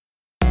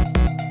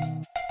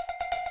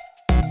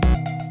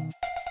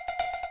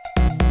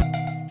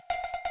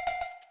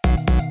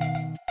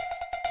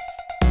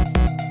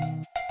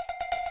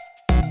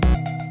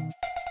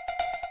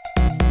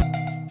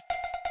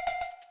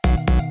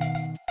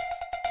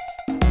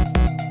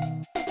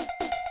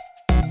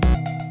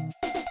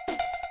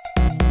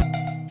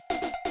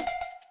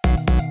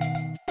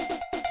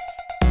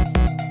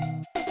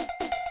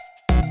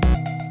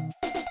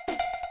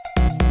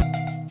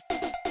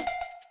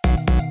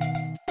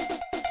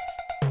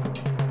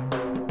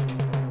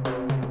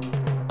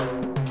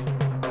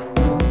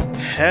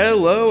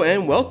Hello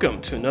and welcome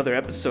to another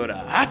episode of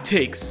Hot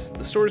Takes,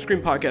 the Story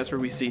Screen podcast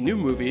where we see new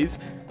movies,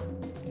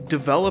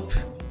 develop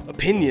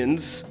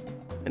opinions,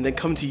 and then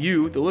come to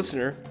you, the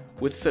listener,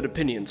 with said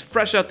opinions.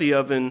 Fresh out the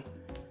oven,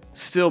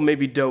 still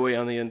maybe doughy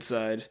on the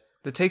inside.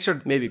 The takes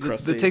are maybe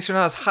crusty. The takes are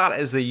not as hot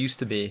as they used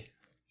to be.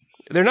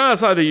 They're not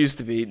as hot as they used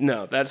to be.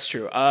 No, that's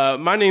true.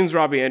 My name's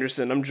Robbie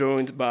Anderson. I'm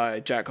joined by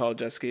Jack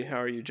Kolodziejski. How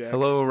are you, Jack?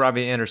 Hello,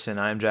 Robbie Anderson.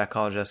 I'm Jack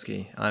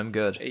Kolodziejski. I'm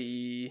good.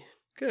 Hey,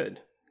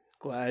 good.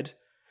 Glad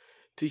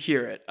to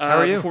hear it. How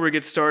are you? Before we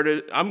get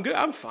started, I'm good.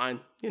 I'm fine.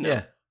 You know,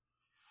 yeah,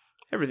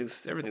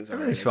 everything's all everything's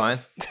right, fine.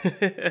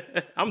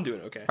 I'm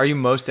doing okay. Are you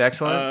most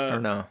excellent or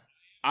no?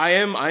 I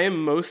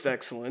am most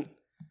excellent.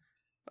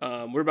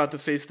 We're about to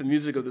face the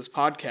music of this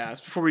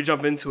podcast. Before we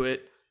jump into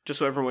it, just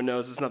so everyone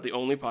knows, it's not the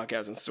only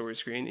podcast on Story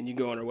Screen, and you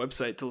can go on our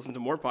website to listen to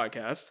more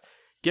podcasts,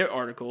 get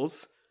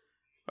articles.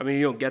 I mean,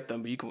 you don't get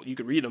them, but you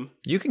can read them.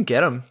 You can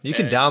get them. You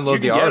can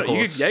download the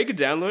articles. You can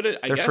download it.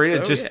 They're free to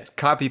just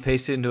copy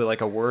paste it into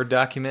like a Word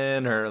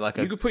document or like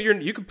you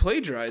could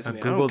plagiarize a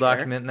Google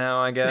document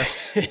now, I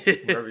guess,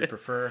 whatever you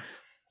prefer.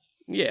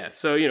 Yeah,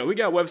 so we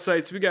got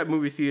websites, we got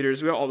movie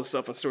theaters, we got all the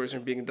stuff on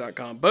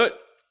storiesfrombeacon.com. But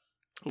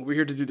what we're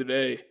here to do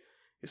today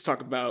is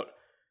talk about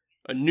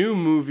a new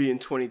movie in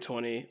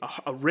 2020,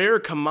 a rare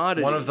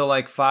commodity. One of the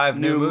like 5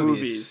 new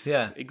movies.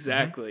 Yeah,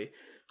 exactly. Mm-hmm.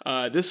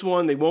 This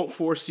one they won't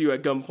force you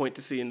at gunpoint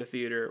to see in the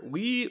theater.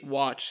 We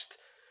watched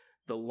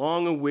the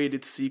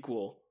long-awaited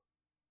sequel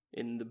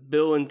in the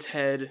Bill and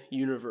Ted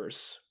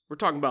universe. We're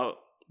talking about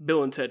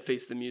Bill and Ted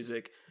Face the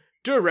Music,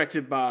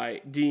 directed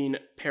by Dean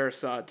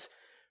Parisot,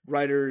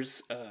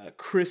 writers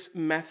Chris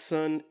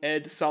Matheson,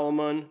 Ed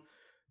Solomon,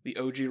 the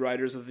OG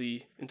writers of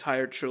the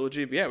entire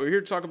trilogy. But yeah, we're here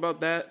to talk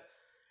about that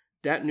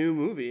new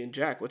movie. And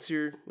Jack, what's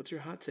your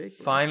hot take?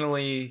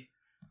 Finally,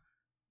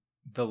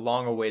 the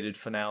long-awaited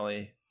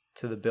finale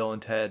to the Bill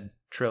and Ted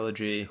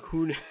trilogy.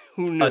 Who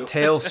knew? A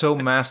tale so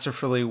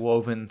masterfully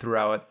woven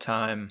throughout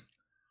time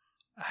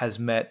has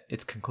met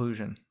its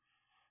conclusion.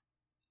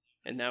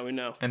 And now we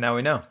know. Now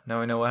we know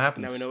what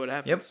happens. Now we know what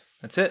happens. Yep,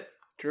 that's it.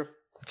 True.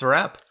 That's a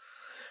wrap.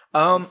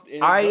 I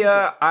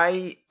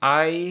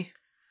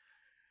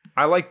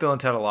like Bill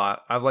and Ted a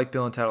lot. I've liked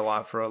Bill and Ted a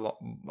lot for a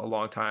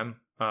long time.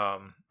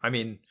 I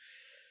mean,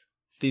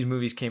 these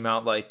movies came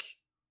out like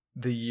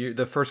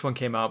the first one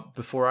came out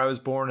before I was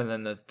born, and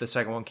then the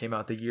second one came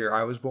out the year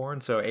I was born,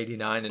 so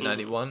 89 and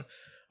 91.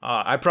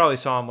 I probably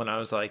saw them when I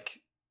was like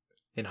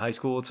in high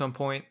school at some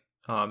point,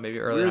 maybe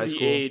early high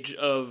school. We're the age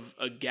of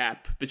a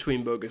gap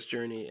between Bogus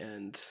Journey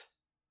and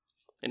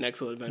An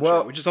Excellent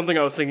Adventure, which is something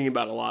I was thinking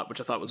about a lot,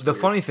 which I thought was the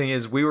weird. Funny thing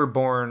is we would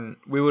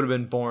have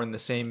been born the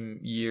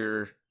same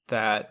year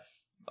that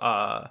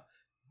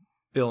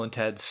Bill and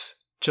Ted's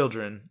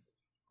children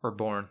were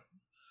born.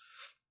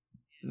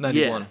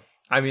 91. Yeah.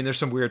 I mean, there's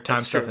some weird time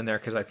stuff in there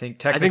because I think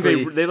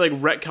technically they like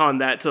retconned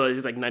that to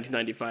like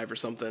 1995 or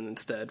something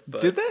instead.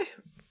 But did they?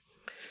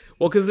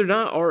 Well, because they're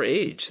not our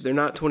age. They're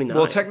not 29.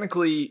 Well,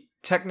 technically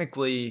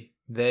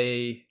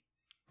they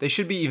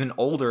should be even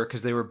older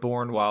because they were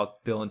born while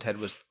Bill and Ted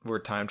were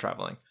time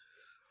traveling.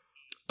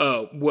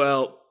 Oh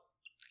well.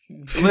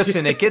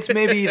 Listen, it gets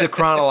maybe the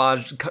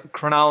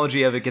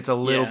chronology of it gets a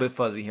little bit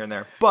fuzzy here and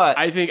there, but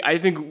I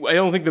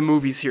don't think the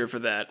movie's here for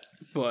that.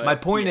 But my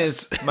point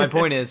is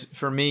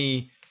for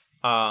me,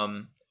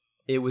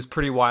 it was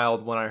pretty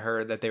wild when I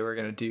heard that they were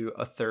going to do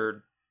a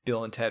third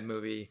Bill and Ted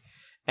movie,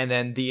 and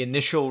then the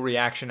initial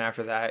reaction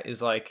after that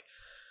is like,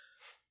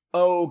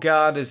 oh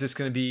God, is this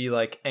going to be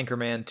like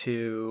Anchorman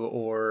 2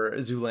 or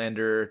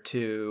Zoolander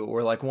 2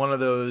 or like one of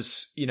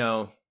those,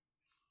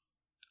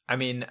 I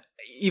mean,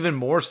 even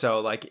more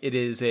so, like it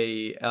is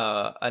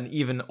an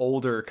even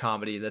older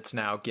comedy that's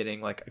now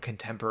getting like a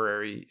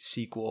contemporary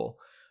sequel.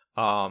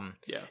 And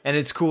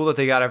it's cool that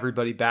they got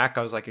everybody back.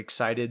 I was like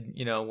excited,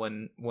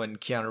 when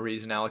Keanu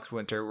Reeves and Alex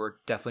Winter were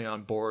definitely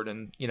on board,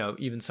 and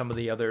even some of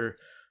the other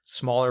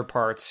smaller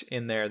parts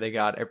in there, they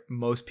got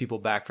most people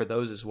back for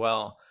those as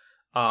well.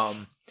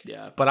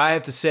 But I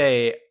have to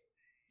say,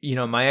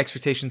 my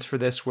expectations for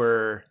this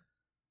were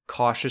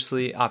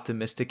cautiously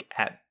optimistic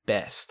at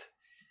best.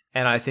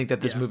 And I think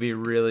that this movie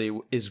really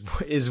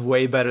is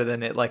way better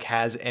than it like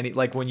has any,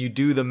 like when you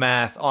do the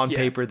math on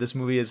paper, this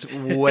movie is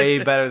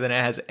way better than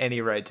it has any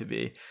right to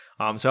be.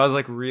 So I was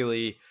like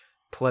really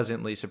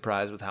pleasantly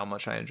surprised with how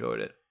much I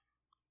enjoyed it.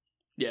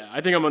 Yeah, I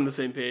think I'm on the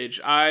same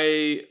page.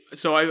 I've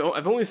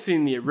only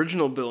seen the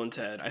original Bill and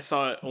Ted. I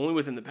saw it only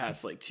within the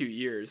past like 2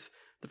 years.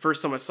 The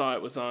first time I saw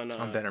it was on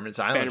Bannerman's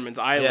Island. Bannerman's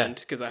Island,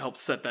 because I helped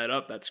set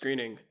that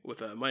screening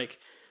with Mike.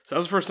 So that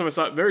was the first time I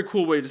saw it. Very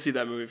cool way to see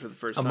that movie for the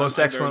first time. A most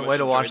excellent way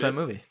to watch that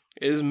movie.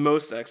 It is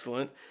most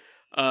excellent.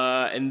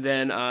 And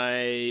then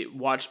I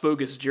watched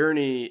Bogus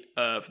Journey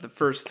for the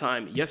first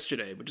time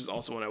yesterday, which is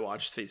also when I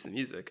watched Face the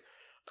Music.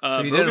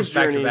 So you did it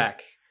back to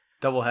back,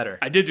 double header.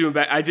 I did do it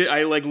back.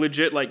 I like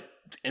legit like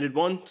ended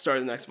one,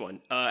 started the next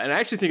one, and I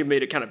actually think it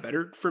made it kind of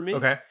better for me.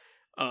 Okay,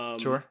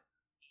 sure.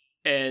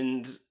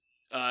 And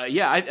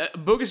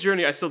Bogus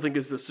Journey I still think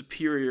is the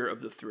superior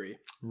of the three.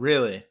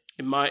 Really?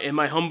 In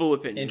my humble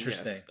opinion.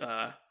 Interesting.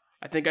 Yes.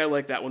 I think I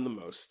like that one the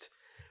most.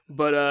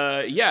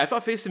 Yeah, I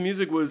thought Face the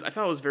Music I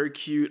thought it was very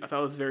cute. I thought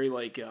it was very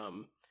like it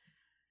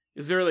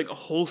was very like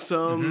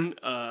wholesome.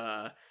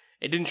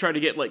 It didn't try to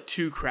get like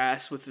too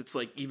crass with its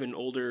like even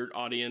older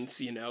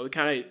audience, you know. It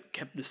kind of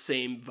kept the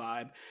same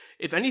vibe.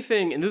 If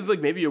anything, and this is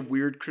like maybe a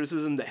weird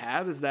criticism to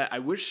have, is that I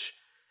wish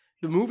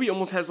the movie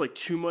almost has like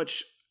too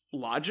much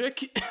logic.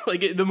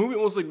 The movie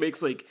almost like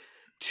makes like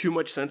too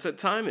much sense at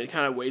time, and it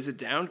kind of weighs it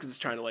down because it's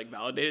trying to like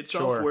validate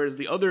itself. Sure. Whereas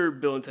the other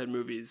Bill and Ted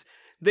movies,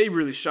 they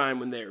really shine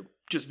when they're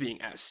just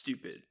being as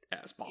stupid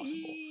as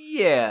possible.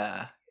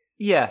 Yeah.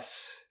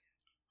 Yes.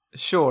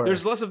 Sure.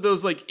 There's less of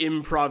those like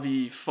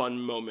improv-y fun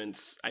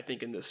moments, I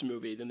think, in this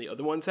movie than the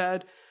other ones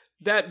had.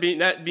 That being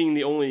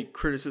the only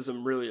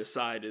criticism really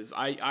aside is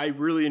I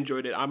really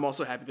enjoyed it. I'm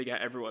also happy they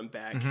got everyone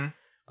back.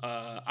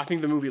 I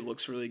think the movie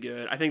looks really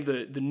good. I think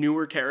the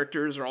newer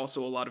characters are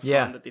also a lot of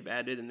fun that they've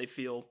added, and they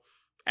feel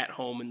at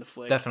home in the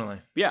flick.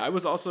 Definitely. Yeah, I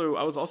was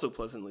also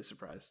pleasantly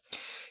surprised.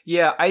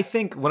 Yeah, I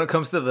think when it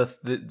comes to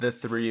the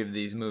three of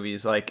these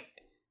movies, like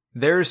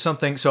there's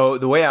something. So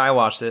the way I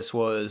watched this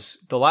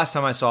was the last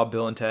time I saw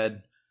Bill and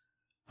Ted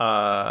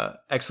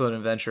Excellent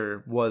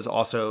Adventure was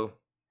also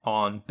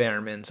on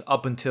Bannerman's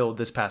up until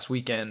this past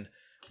weekend,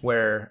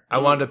 where I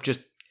wound up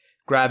just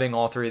grabbing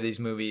all three of these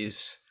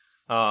movies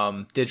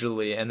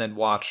digitally and then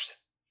watched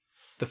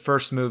the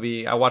first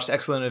movie. I watched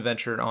Excellent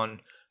Adventure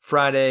on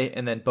Friday,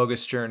 and then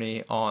Bogus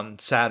Journey on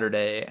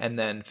Saturday, and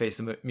then Face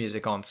the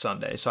Music on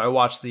Sunday. So I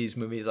watched these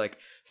movies like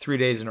 3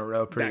 days in a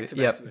row, back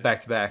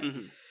to back.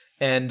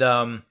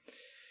 And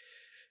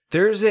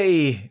there's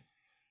a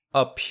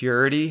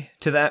purity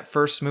to that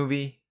first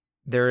movie.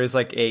 There is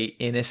like a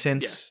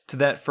innocence to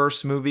that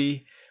first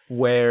movie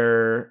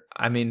where,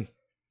 I mean,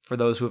 for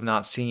those who have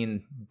not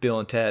seen Bill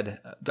and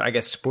Ted, I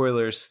guess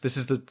spoilers. This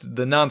is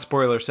the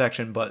non-spoiler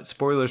section, but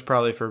spoilers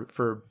probably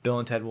for Bill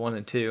and Ted 1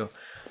 and 2.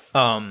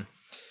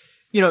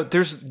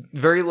 There's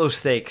very low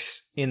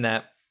stakes in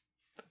that.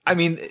 I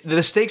mean,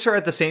 the stakes are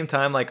at the same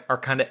time, like, are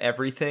kind of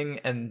everything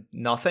and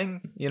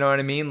nothing. You know what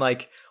I mean?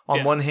 Like,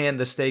 on one hand,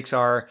 the stakes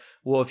are,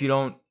 well, if you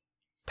don't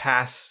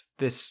pass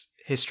this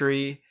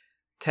history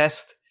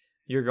test,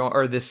 you're going,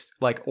 or this,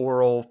 like,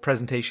 oral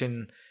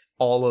presentation,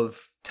 all of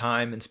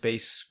time and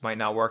space might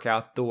not work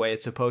out the way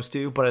it's supposed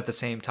to. But at the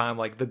same time,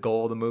 like, the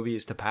goal of the movie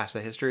is to pass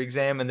the history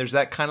exam. And there's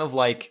that kind of,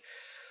 like,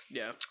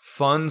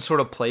 fun,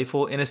 sort of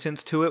playful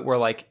innocence to it where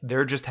like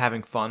they're just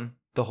having fun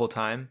the whole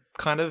time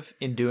kind of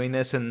in doing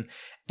this. And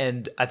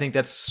I think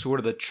that's sort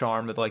of the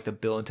charm of like the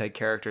Bill and Ted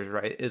characters,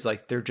 right? Is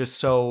like they're just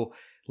so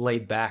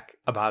laid back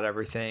about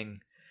everything,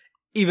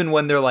 even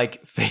when they're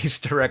like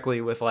faced directly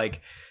with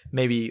like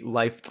maybe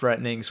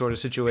life-threatening sort of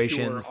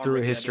situations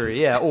through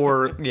history.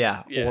 Or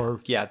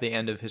the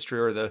end of history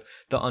or the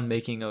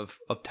unmaking of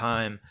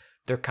time.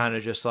 They're kind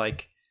of just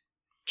like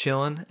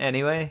chilling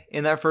anyway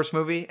in that first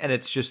movie, and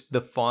it's just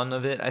the fun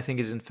of it I think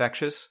is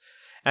infectious.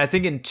 And I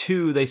think in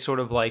 2 they sort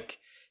of like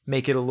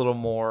make it a little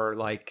more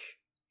like,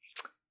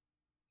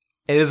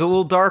 it is a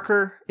little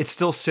darker. It's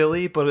still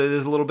silly, but it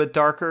is a little bit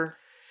darker.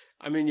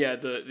 I mean, yeah,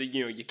 the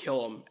you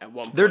kill them at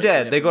one point. They're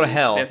dead. They go to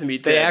hell. They have to be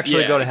dead. They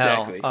actually go to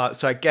exactly. hell.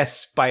 So I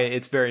guess by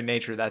its very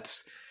nature,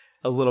 that's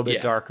a little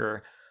bit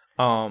darker.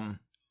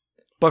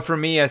 But for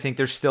me, I think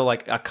there's still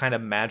like a kind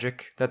of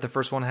magic that the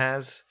first one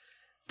has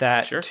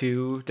that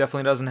 2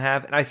 definitely doesn't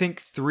have. And I think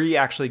 3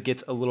 actually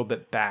gets a little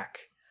bit back.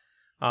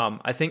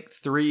 I think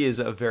 3 is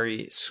a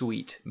very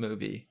sweet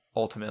movie,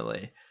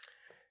 ultimately.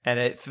 And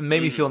it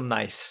made me feel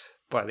nice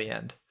by the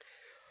end.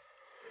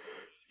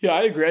 Yeah,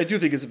 I agree. I do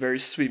think it's a very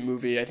sweet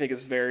movie. I think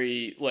it's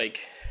very,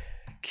 like,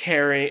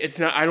 caring. It's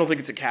not, I don't think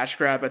it's a cash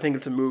grab. I think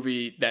it's a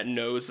movie that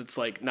knows it's,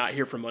 like, not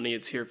here for money.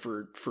 It's here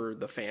for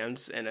the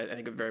fans. And I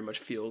think it very much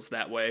feels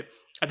that way.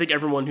 I think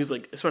everyone who's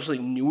like, especially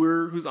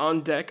newer, who's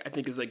on deck, I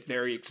think is like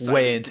very excited.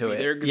 Way into to be it.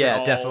 There Yeah,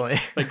 all, definitely.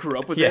 Like grew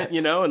up with it,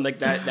 you know, and like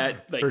that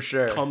like for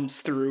sure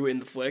comes through in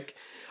the flick.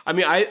 I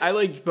mean, I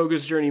like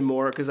Bogus Journey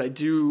more because I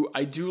do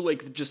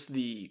like just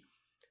the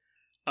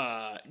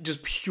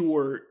just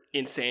pure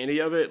insanity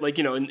of it. Like,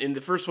 you know, in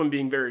the first one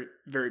being very,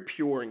 very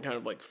pure and kind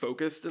of like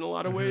focused in a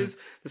lot of ways.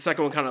 The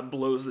second one kind of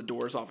blows the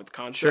doors off its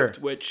concept,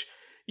 which,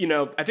 you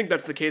know, I think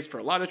that's the case for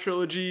a lot of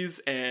trilogies.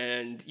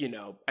 And, you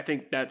know, I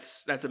think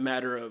that's a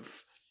matter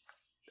of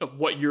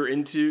what you're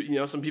into. You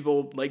know, some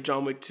people like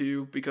John Wick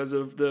 2 because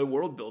of the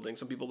world building.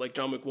 Some people like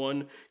John Wick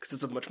 1 because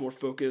it's a much more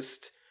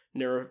focused,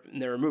 narrow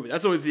movie.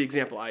 That's always the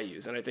example I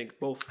use, and I think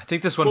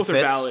this one both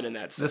fits. Are valid in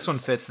that sense. This one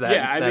fits that.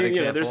 Yeah, I that mean,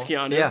 example. yeah, there's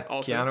Keanu. Yeah,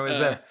 also. Keanu is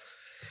there.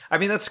 I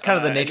mean, that's kind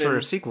of the nature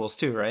of sequels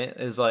too, right?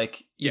 Is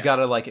like you got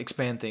to like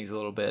expand things a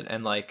little bit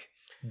and like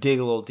dig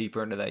a little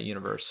deeper into that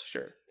universe.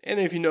 Sure. And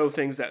then if you know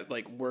things that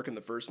like work in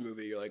the first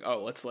movie, you're like,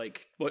 oh, let's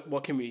like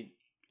what can we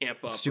amp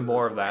up? Let's do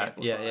more of that.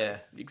 Amplify? Yeah,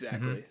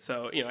 exactly.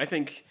 So you know, I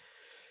think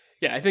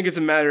it's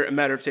a matter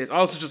of taste.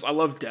 I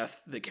love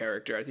Death, the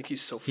character. I think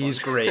he's so fun. He's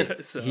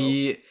great. So,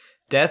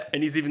 Death,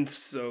 and he's even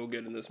so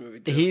good in this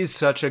movie too. He's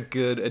such a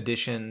good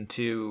addition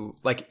to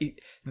like.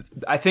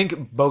 I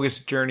think Bogus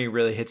Journey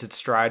really hits its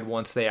stride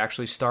once they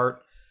actually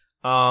start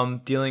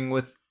dealing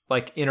with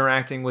like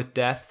interacting with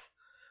death.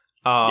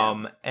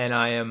 And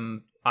I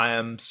am I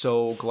am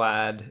so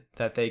glad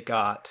that they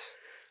got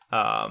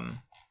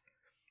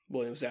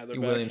William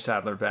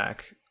Sadler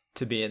back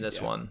to be in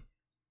this one,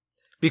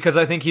 because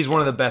I think he's one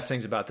of the best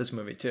things about this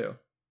movie too.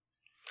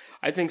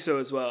 I think so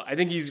as well. I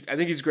think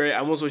he's great. I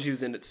almost wish he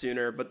was in it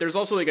sooner. But there's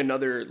also like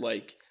another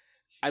like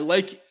and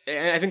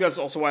I think that's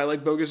also why I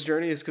like Bogus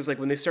Journey, is because like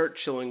when they start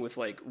chilling with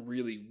like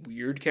really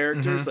weird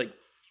characters, like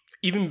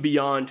even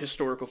beyond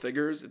historical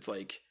figures, it's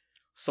like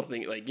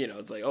something like, you know,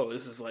 it's like, oh,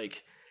 this is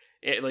like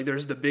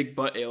there's the big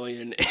butt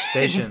alien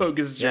Station. in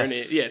Bogus Journey.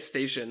 Yes. Yeah,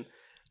 Station.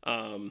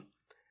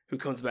 Who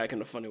comes back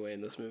in a funny way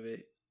in this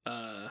movie.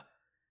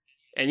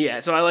 And yeah,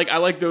 so I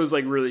like those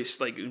like really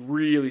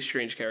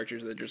strange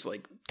characters that just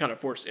like kind of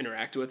forced to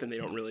interact with, and they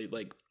don't really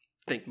like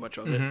think much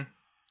of it.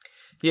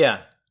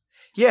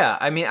 Yeah.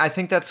 I mean, I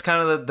think that's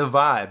kind of the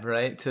vibe,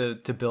 right? To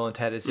Bill and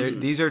Ted is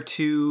these are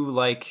two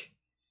like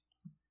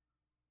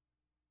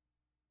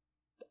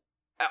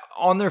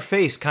on their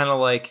face, kind of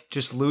like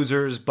just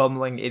losers,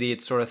 bumbling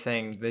idiots, sort of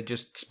thing. They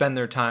just spend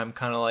their time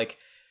kind of like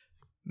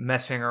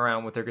messing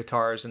around with their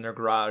guitars in their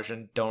garage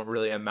and don't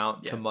really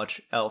amount to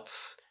much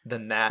else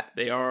than that.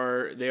 They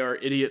are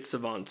idiot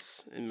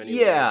savants in many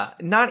ways. Yeah,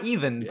 not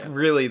even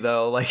really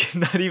though. Like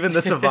not even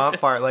the savant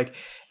part. Like,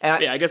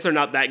 I guess they're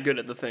not that good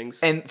at the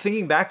things. And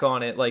thinking back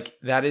on it, like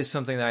that is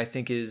something that I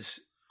think is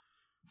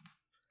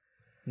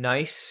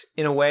nice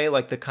in a way.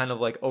 Like the kind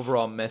of like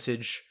overall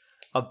message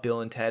of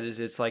Bill and Ted is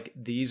it's like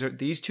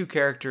these two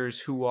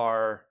characters who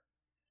are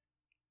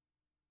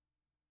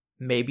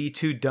maybe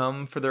too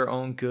dumb for their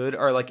own good,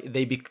 or like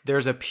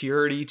there's a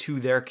purity to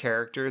their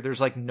character. There's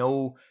like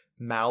no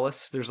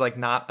malice. There's like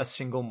not a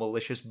single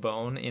malicious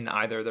bone in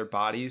either of their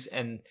bodies,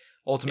 and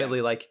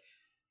ultimately like,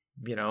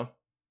 you know,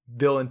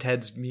 Bill and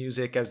Ted's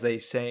music, as they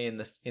say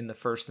in the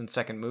first and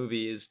second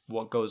movie, is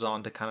what goes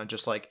on to kind of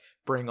just like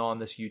bring on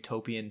this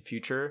utopian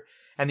future.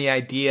 And the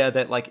idea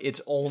that like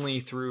it's only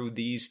through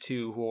these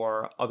two who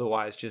are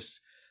otherwise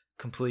just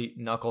complete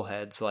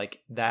knuckleheads,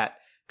 like that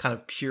kind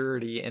of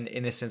purity and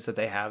innocence that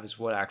they have is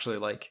what actually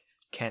like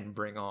can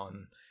bring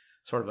on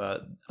sort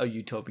of a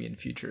utopian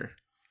future.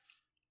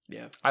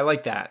 Yeah. I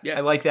like that. Yeah.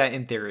 I like that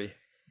in theory.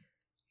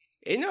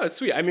 No, it's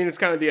sweet. I mean, it's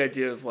kind of the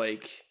idea of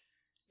like,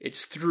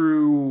 it's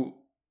through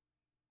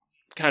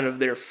kind of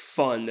their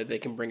fun that they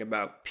can bring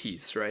about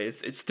peace, right?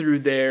 It's through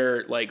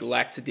their like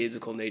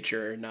lackadaisical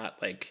nature,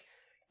 not like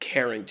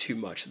caring too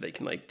much that they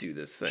can like do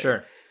this thing.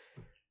 Sure.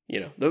 You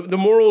know, the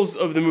morals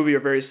of the movie are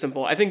very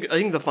simple. I think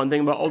the fun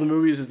thing about all the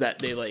movies is that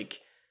they like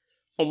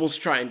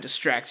almost try and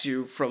distract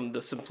you from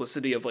the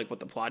simplicity of like what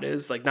the plot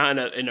is, like not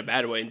in a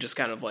bad way, and just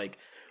kind of like,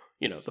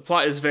 you know, the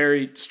plot is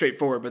very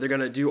straightforward, but they're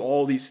gonna do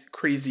all these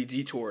crazy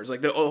detours.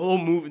 Like the whole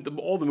movie,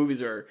 all the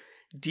movies are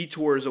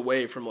detours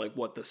away from like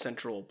what the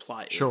central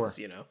plot is,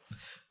 you know,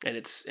 and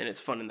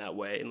it's fun in that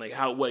way. And like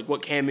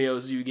what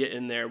cameos do you get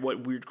in there?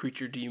 What weird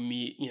creature do you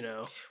meet? You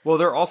know, well,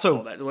 they're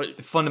also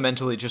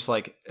fundamentally just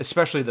like,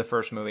 especially the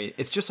first movie,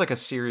 it's just like a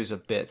series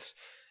of bits,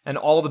 and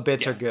all the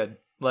bits are good.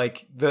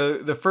 Like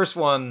the first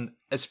one,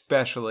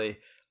 especially,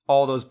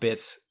 all those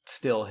bits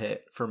still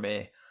hit for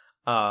me.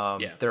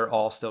 They're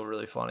all still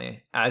really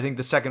funny. And I think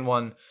the second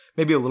one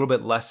maybe a little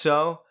bit less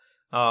so,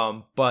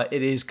 but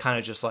it is kind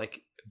of just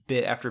like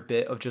bit after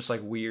bit of just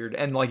like weird,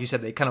 and like you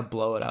said, they kind of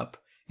blow it up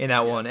in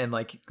that one, and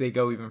like they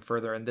go even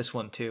further in this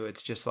one too.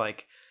 It's just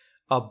like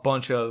a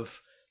bunch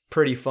of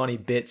pretty funny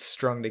bits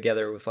strung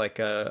together with like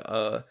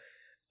a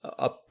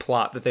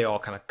plot that they all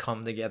kind of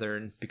come together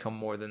and become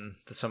more than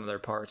the sum of their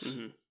parts.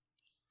 Mm-hmm.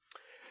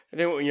 I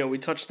think, you know, we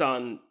touched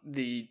on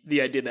the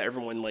idea that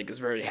everyone like is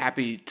very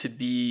happy to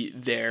be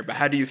there, but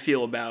how do you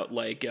feel about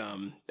like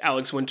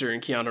Alex Winter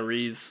and Keanu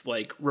Reeves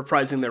like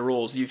reprising their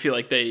roles? Do you feel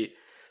like they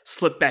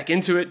slipped back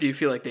into it? Do you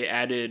feel like they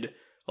added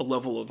a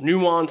level of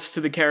nuance to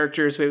the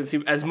characters? We haven't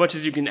seen as much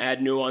as you can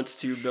add nuance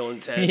to Bill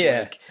and Ted. Yeah.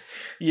 Like,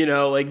 you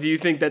know, like, do you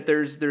think that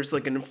there's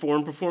like an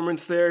informed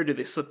performance there? Do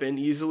they slip in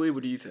easily?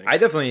 What do you think? I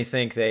definitely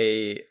think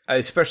they,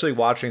 especially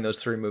watching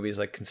those three movies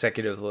like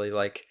consecutively,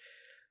 like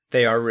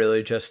they are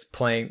really just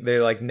playing, they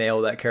like nail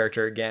that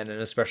character again.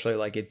 And especially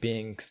like it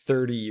being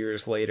 30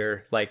 years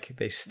later, like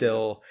they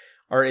still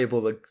are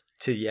able to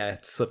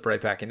slip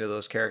right back into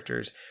those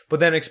characters, but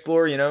then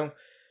explore, you know,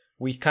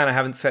 we kind of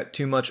haven't set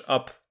too much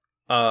up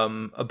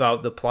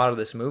about the plot of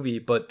this movie,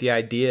 but the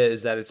idea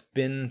is that it's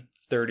been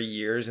 30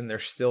 years and they're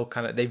still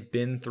they've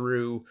been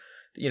through,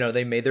 you know,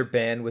 they made their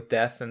band with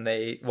Death, and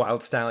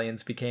Wild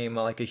Stallions became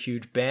like a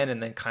huge band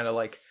and then kind of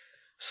like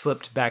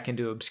slipped back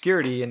into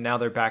obscurity, and now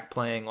they're back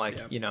playing like,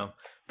 you know,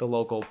 the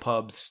local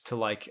pubs to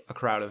like a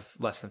crowd of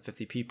less than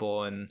 50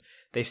 people, and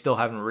they still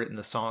haven't written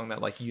the song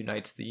that like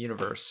unites the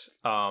universe.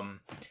 I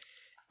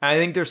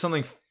think there's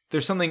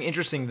something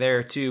interesting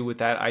there too with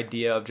that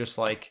idea of just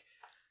like,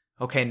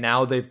 okay,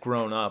 now they've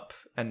grown up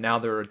and now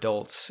they're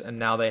adults and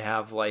now they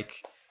have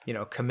like, you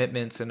know,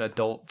 commitments and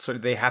adult, so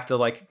they have to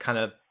like kind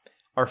of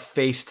are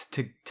faced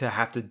to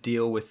have to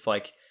deal with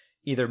like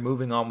either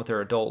moving on with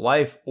their adult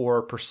life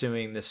or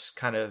pursuing this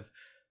kind of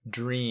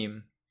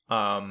dream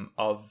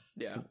of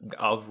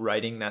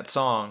writing that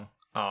song.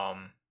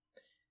 And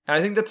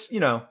I think that's, you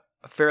know,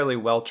 fairly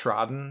well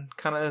trodden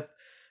kind of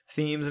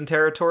themes and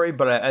territory,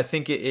 but I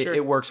think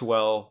it works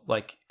well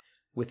like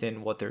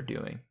within what they're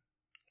doing.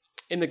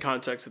 In the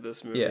context of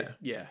this movie.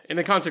 Yeah. In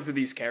the context of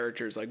these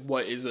characters, like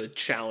what is a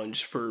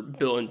challenge for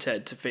Bill and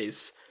Ted to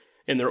face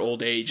in their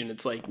old age? And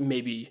it's like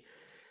maybe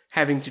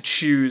having to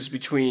choose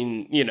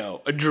between, you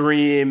know, a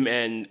dream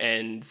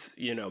and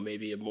you know,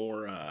 maybe a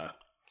more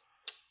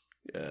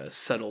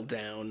settled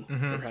down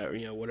or,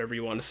 you know, whatever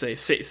you want to say,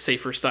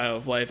 safer style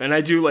of life. And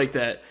I do like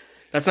that.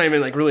 That's not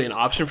even like really an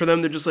option for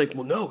them. They're just like,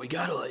 well, no, we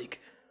gotta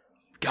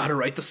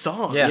write the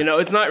song. You know,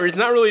 it's not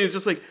really, it's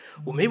just like,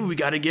 well, maybe we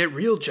gotta get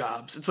real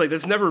jobs. It's like,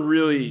 that's never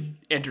really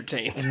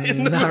entertained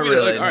in the not movie.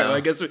 really, like, all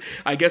right, no. well,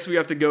 I guess we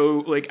have to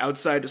go like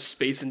outside of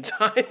space and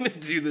time and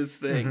do this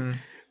thing,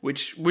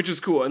 which is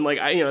cool. And like,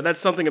 you know,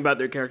 that's something about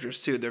their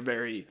characters too. They're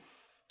very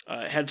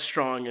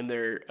headstrong in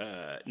their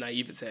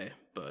naivete,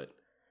 but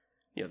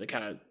you know, they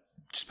kind of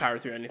just power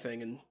through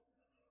anything and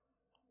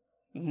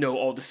know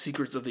all the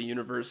secrets of the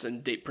universe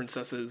and date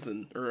princesses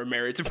or are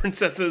married to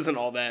princesses and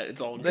all that. It's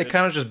all good. They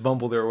kind of just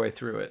bumble their way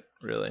through it,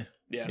 really.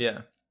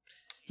 Yeah,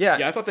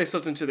 I thought they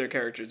slipped into their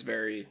characters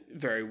very,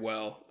 very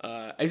well.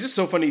 It's just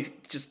so funny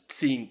just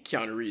seeing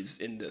Keanu Reeves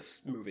in this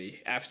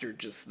movie after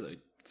just the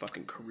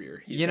fucking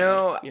career he's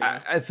had.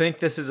 I think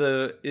this is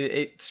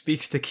it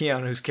speaks to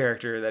Keanu's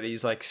character that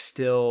he's like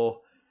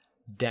still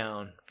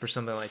down for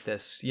something like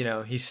this. You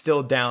know, he's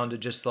still down to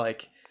just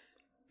like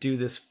do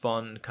this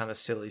fun, kind of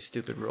silly,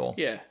 stupid role.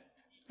 Yeah.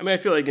 I mean, I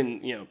feel like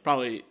in, you know,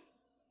 probably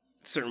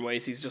certain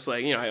ways he's just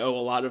like, you know, I owe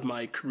a lot of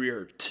my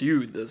career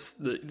to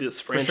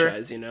this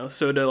franchise, you know?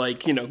 So to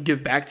like, you know,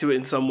 give back to it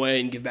in some way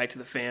and give back to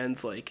the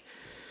fans, like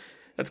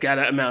that's got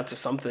to amount to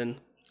something.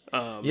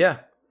 Yeah.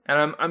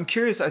 And I'm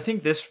curious, I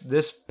think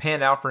this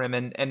panned out for him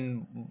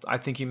and I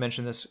think you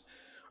mentioned this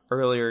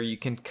earlier, you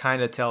can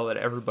kind of tell that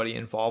everybody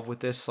involved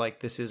with this, like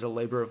this is a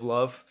labor of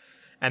love.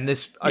 And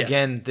this,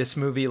 again, this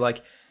movie,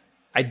 like,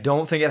 I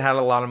don't think it had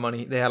a lot of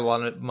money. They had a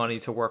lot of money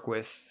to work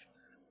with.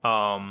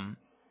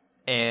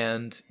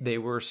 And they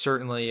were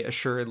certainly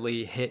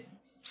assuredly hit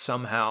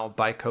somehow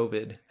by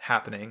COVID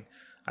happening.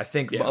 I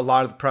think a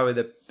lot of probably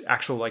the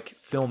actual like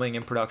filming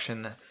and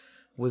production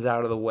was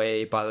out of the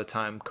way by the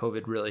time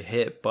COVID really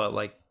hit. But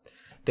like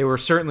they were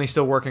certainly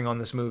still working on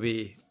this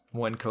movie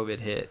when COVID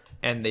hit,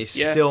 and they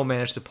still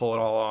managed to pull it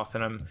all off.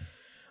 And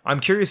I'm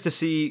curious to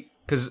see,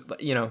 because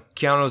you know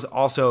Keanu's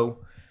also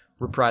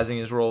reprising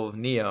his role of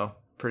Neo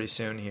pretty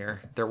soon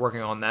here. They're working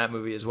on that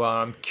movie as well.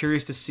 I'm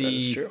curious to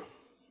see,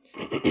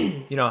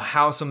 you know,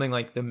 how something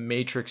like The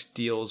Matrix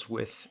deals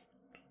with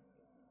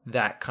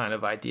that kind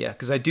of idea.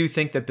 Because I do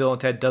think that Bill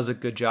and Ted does a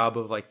good job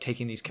of like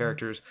taking these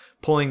characters,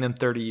 pulling them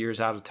 30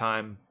 years out of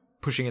time,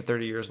 pushing it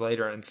 30 years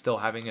later, and still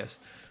having a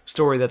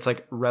story that's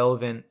like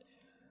relevant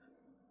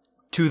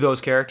to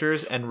those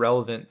characters and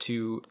relevant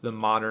to the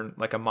modern,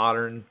 like a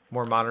modern,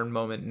 more modern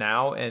moment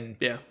now,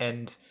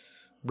 and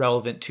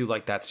relevant to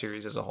like that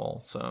series as a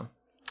whole. So.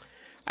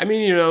 I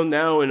mean, you know,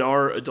 now in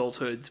our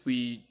adulthoods,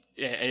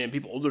 and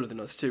people older than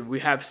us too,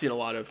 we have seen a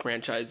lot of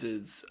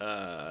franchises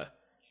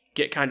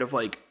get kind of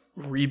like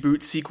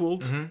reboot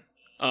sequeled.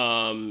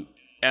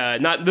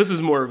 Not this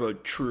is more of a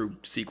true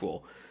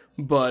sequel,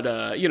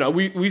 but you know,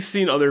 we've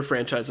seen other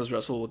franchises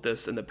wrestle with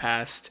this in the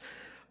past.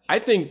 I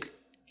think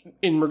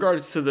in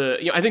regards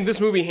to I think this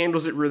movie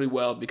handles it really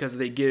well because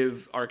they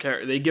give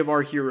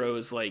our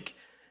heroes like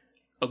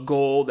a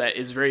goal that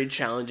is very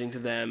challenging to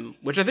them,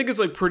 which I think is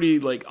like pretty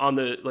like on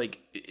the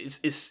like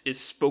is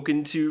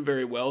spoken to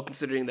very well,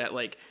 considering that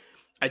like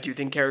I do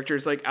think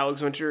characters like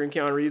Alex Winter and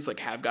Keanu Reeves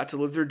like have got to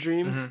live their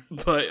dreams.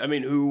 But I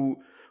mean, who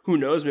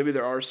knows? Maybe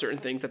there are certain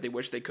things that they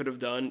wish they could have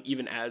done,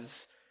 even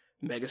as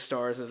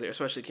megastars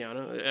especially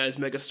Keanu, as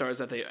megastars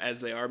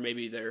as they are.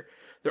 Maybe there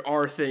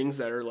are things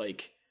that are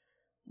like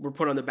were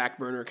put on the back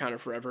burner kind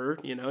of forever.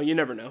 You know, you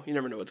never know. You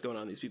never know what's going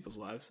on in these people's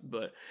lives.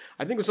 But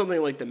I think with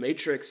something like The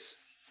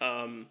Matrix.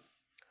 I mean,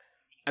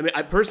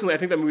 I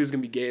think that movie is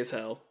going to be gay as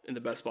hell in the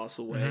best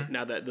possible way.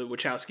 Now that the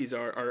Wachowskis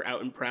are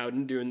out and proud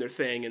and doing their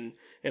thing, and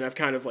I've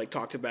kind of like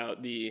talked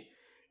about the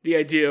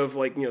idea of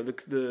like, you know,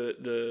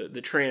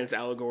 the trans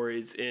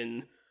allegories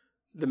in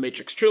the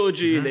Matrix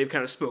trilogy, and they've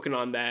kind of spoken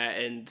on that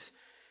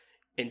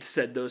and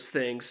said those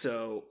things.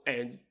 So,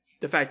 and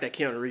the fact that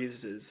Keanu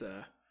Reeves is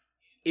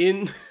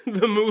in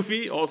the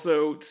movie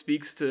also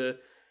speaks to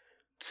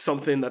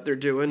something that they're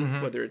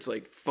doing, whether it's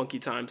like funky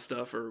time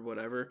stuff or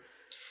whatever.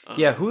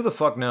 Yeah, who the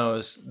fuck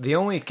knows? The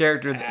only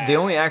actor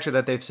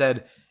that they've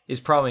said is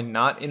probably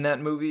not in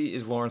that movie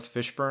is Lawrence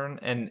Fishburne,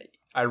 and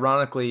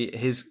ironically,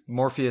 his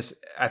Morpheus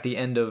at the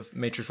end of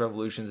Matrix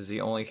Revolutions is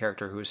the only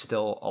character who is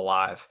still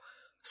alive.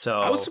 So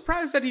I was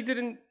surprised that he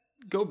didn't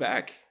go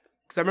back,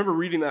 because I remember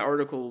reading that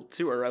article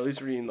too, or at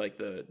least reading like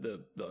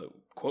the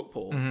quote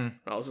poll. And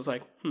I was just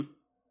like,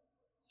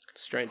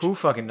 strange. Who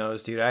fucking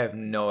knows, dude? I have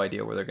no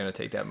idea where they're going to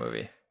take that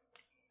movie.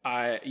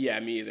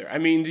 Me either. I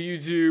mean, do you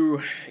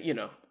do, you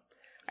know,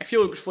 I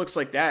feel like with flicks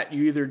like that,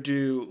 you either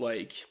do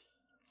like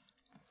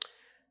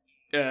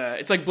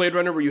it's like Blade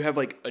Runner where you have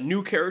like a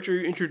new character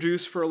you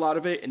introduce for a lot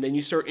of it, and then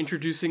you start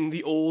introducing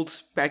the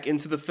old back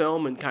into the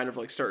film and kind of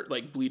like start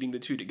like bleeding the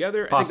two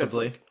together.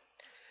 Possibly. I think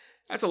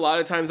that's a lot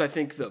of times I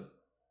think the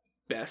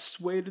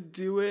best way to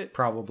do it.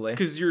 Probably.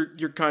 Because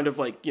you're kind of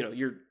like, you know,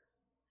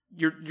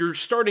 you're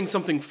starting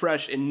something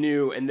fresh and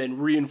new and then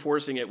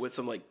reinforcing it with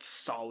some like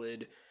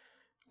solid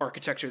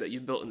architecture that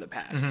you've built in the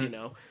past, you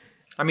know?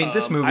 I mean,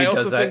 this movie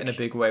does that in a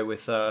big way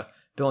with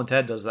Bill and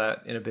Ted does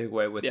that in a big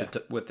way with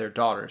with their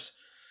daughters.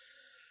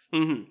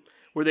 Mm-hmm.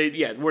 Where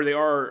they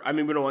are. I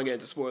mean, we don't want to get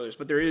into spoilers,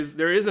 but there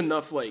is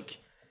enough like,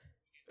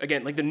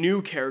 again, like the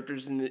new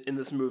characters in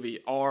this movie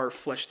are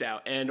fleshed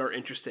out and are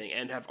interesting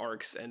and have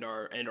arcs and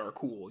are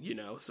cool, you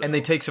know. So. And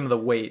they take some of the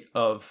weight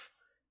of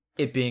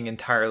it being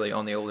entirely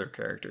on the older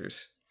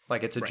characters,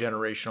 like it's a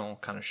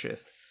generational kind of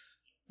shift.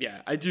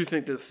 Yeah, I do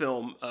think the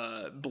film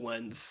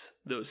blends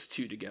those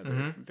two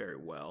together very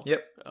well.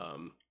 Yep.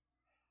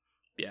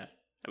 Yeah.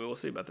 I mean, we'll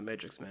see about The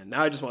Matrix, man.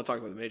 Now I just want to talk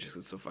about The Matrix.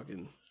 It's so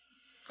fucking.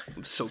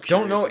 I'm so curious.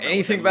 Don't know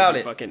anything about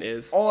it. Fucking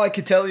is. All I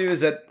could tell you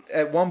is that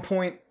at one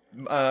point,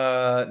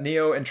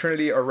 Neo and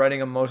Trinity are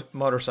riding a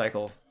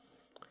motorcycle.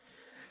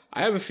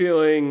 I have a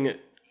feeling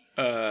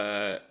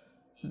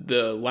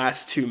the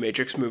last two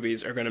Matrix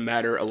movies are going to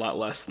matter a lot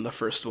less than the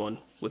first one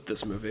with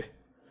this movie.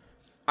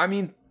 I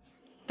mean,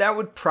 that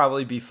would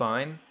probably be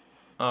fine.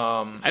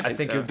 I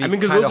think so. it would be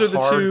because kind those are of the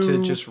hard two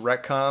to just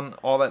retcon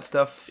all that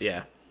stuff.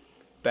 Yeah.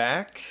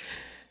 Back.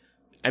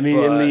 I mean,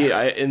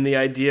 in the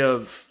idea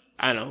of,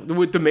 I don't know,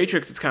 with The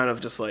Matrix, it's kind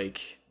of just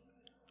like,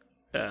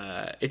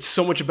 it's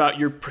so much about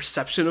your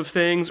perception of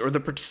things or the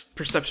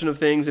perception of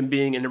things and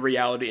being in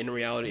reality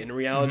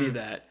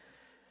that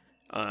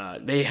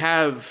they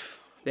have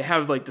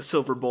like the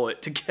silver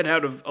bullet to get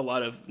out of a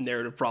lot of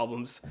narrative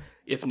problems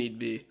if need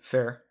be.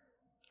 Fair.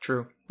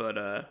 True.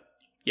 But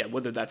yeah,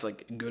 whether that's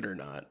like good or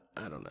not,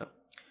 I don't know.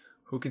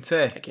 Who can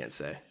say? I can't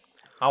say.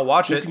 I'll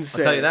watch it. I'll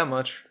tell you that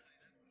much.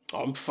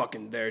 Oh, I'm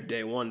fucking there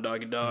day one,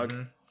 doggy dog.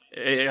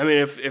 I mean,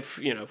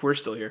 if we're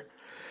still here.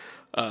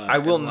 I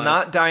will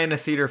not die in a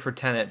theater for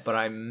Tenet, but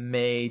I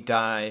may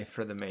die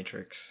for The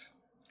Matrix.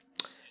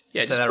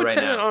 Yeah, just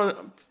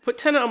put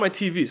Tenet on my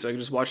TV so I can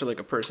just watch it like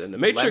a person. The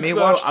Matrix, Let me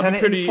watch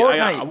Tenet in Fortnite.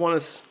 I want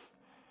to...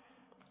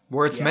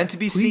 Where it's meant to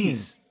be seen.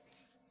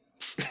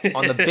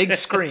 On the big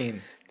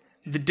screen.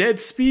 The dead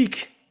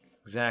speak.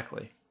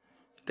 Exactly.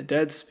 The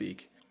dead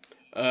speak.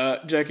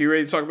 Jack, you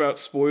ready to talk about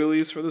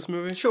spoilies for this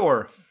movie?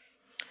 Sure.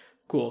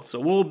 Cool. So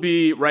we'll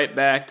be right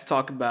back to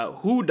talk about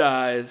who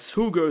dies,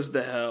 who goes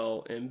to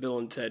hell, and Bill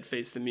and Ted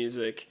Face the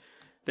Music.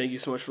 Thank you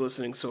so much for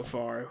listening so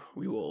far.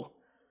 We will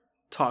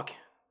talk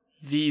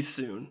thee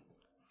soon.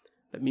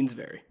 That means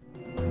very.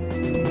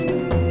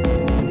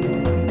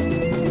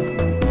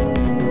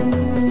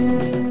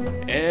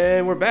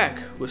 And we're back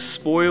with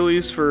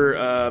spoilies for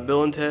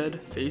Bill and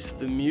Ted Face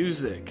the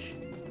Music.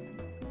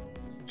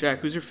 Jack,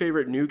 who's your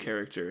favorite new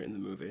character in the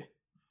movie?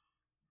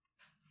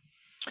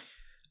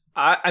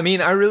 I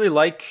mean, I really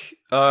like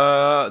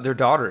their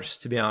daughters,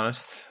 to be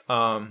honest.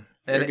 And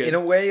in a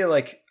way,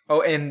 like,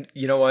 and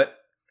you know what?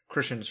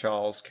 Christian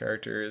Shaw's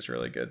character is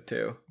really good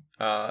too.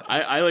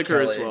 I like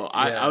Kelly, her as well.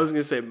 I was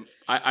gonna say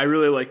I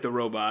really like the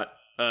robot.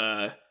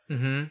 I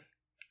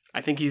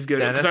think he's good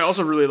because I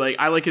also really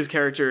like his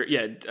character.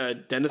 Yeah,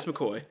 Dennis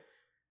McCoy.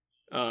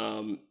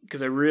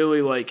 Because I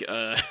really like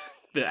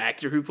the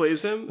actor who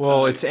plays him.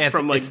 Well, it's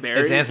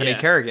Barry. It's Anthony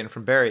Carrigan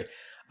from Barry.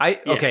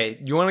 Okay.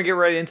 You want to get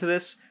right into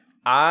this?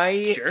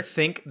 I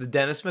think the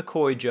Dennis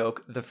McCoy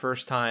joke the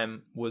first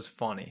time was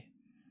funny.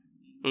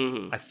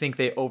 I think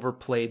they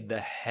overplayed the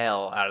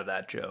hell out of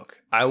that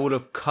joke. I would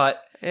have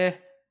cut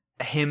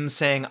him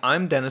saying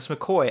I'm Dennis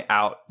McCoy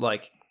out.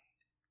 Like,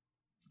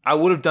 I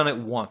would have done it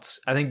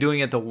once. I think doing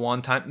it the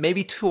one time,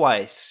 maybe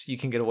twice, you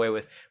can get away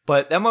with.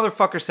 But that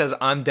motherfucker says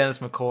I'm Dennis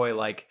McCoy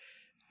like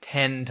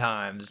 10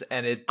 times,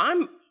 and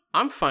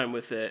I'm fine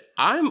with it.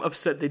 I'm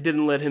upset they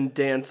didn't let him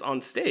dance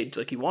on stage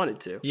like he wanted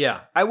to.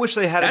 Yeah, I wish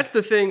they had. That's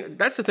the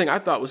thing I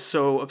thought was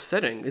so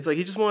upsetting. It's like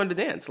he just wanted to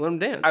dance. Let him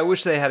dance. I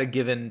wish they had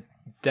given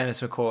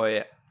Dennis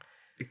Caleb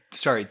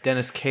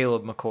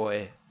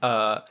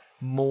McCoy,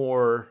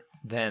 more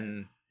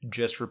than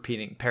just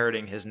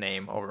parroting his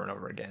name over and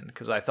over again.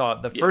 Because I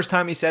thought the first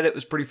time he said it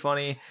was pretty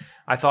funny.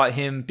 I thought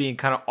him being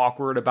kind of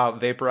awkward about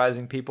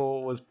vaporizing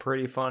people was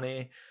pretty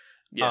funny.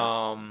 Yes.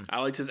 I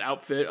liked his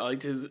outfit. I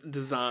liked his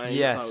design.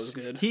 Yes. I thought it was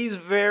good. He's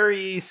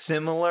very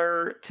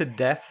similar to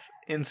Death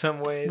in some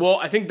ways. Well,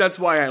 I think that's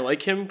why I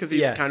like him, because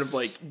he's kind of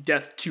like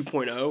Death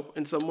 2.0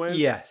 in some ways.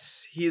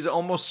 Yes. He's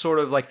almost sort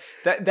of like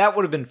that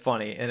would have been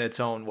funny in its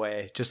own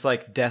way. Just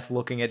like Death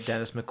looking at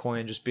Dennis McCoy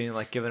and just being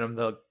like giving him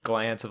the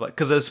glance of like,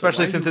 because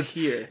especially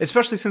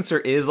since there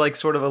is like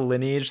sort of a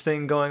lineage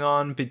thing going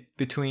on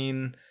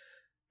between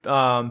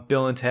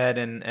Bill and Ted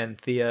and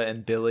Thea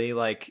and Billy,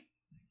 like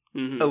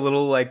a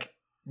little like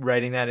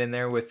writing that in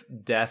there with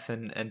Death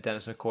and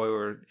Dennis McCoy,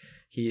 where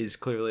he is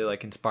clearly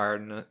like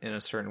inspired in a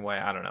certain way.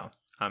 I don't know.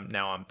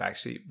 Now I'm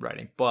backseat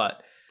writing,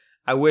 but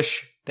I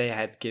wish they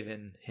had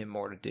given him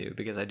more to do,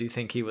 because I do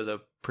think he was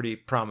a pretty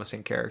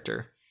promising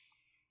character.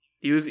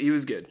 He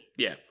was good.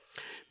 Yeah.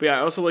 But yeah,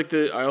 I also like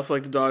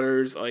the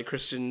daughters. I like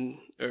Kristen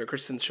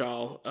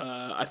Shaw.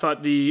 I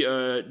thought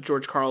the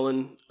George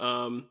Carlin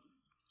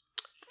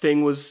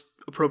thing was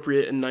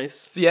appropriate and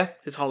nice. Yeah.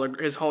 His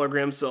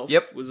hologram self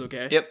was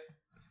okay. Yep.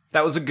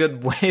 That was a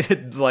good way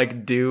to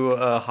like do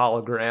a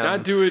hologram.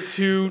 Not do it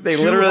too. They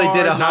too literally hard,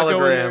 did a not go in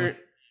hologram. there.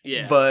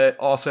 Yeah. But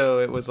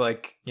also it was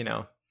like,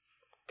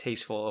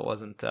 tasteful. It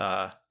wasn't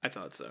I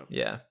thought so.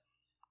 yeah.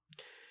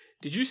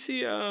 Did you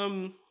see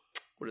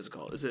what is it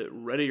called? Is it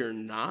Ready or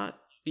Not?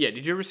 Yeah,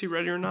 did you ever see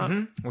Ready or Not?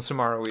 Mm-hmm. With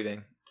Samara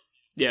Weaving.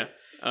 Yeah.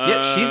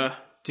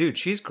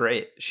 She's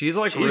great. She's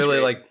like she's really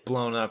great. like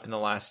blown up in the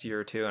last year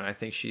or two, and I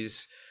think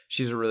she's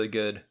a really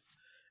good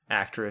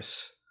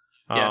actress.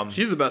 Yeah,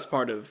 she's the best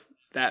part of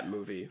that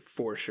movie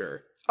for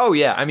sure. Oh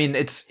yeah, I mean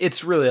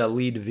it's really a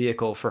lead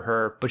vehicle for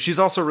her, but she's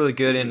also really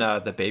good in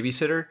The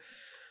Babysitter,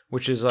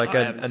 which is like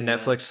a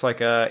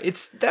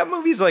Netflix that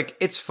movie's like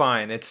it's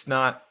fine. It's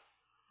not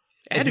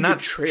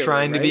trailer,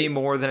 trying right? to be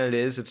more than it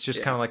is. It's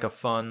just kind of like a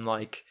fun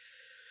like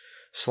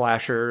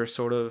slasher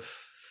sort of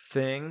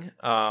thing.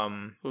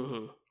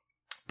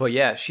 But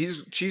yeah,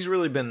 she's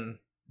really been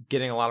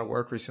getting a lot of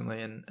work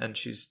recently, and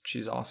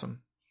she's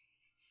awesome.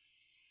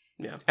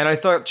 Yeah, and I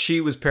thought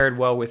she was paired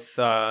well with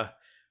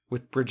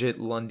Bridget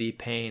Lundy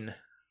Payne.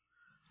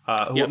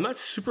 I'm not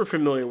super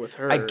familiar with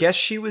her. I guess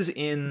she was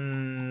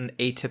in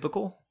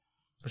Atypical,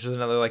 which is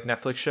another like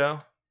Netflix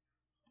show.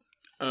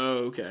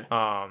 Oh, okay.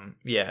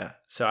 Yeah.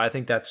 So I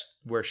think that's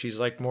where she's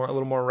like a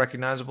little more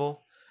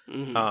recognizable.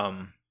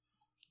 Mm-hmm.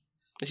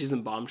 She's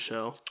in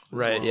Bombshell,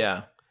 right? Well,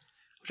 yeah,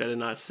 which I did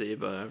not see,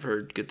 but I've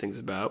heard good things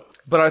about.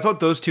 But I thought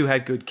those two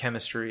had good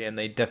chemistry, and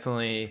they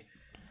definitely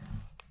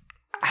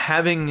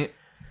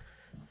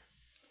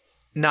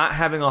not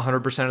having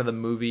 100% of the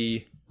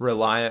movie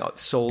rely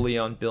solely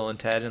on Bill and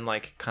Ted and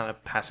like kind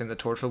of passing the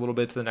torch a little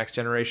bit to the next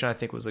generation, I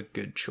think was a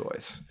good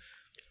choice.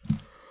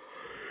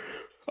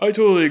 I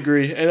totally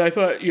agree. And I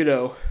thought,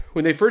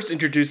 when they first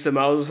introduced them,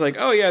 I was just like,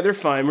 oh yeah, they're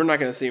fine. We're not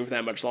going to see them for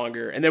that much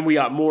longer. And then we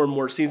got more and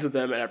more scenes of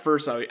them. And at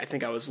first, I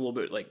think I was a little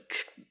bit like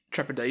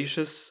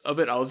trepidatious of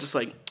it. I was just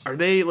like, are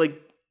they like,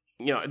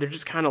 they're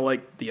just kind of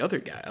like the other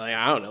guy. Like,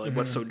 I don't know, like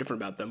what's so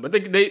different about them. But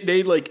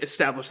they like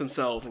established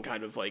themselves and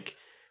kind of like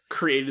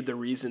created the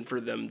reason for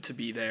them to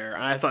be there.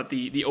 And I thought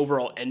the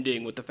overall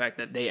ending with the fact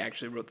that they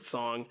actually wrote the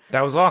song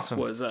that was awesome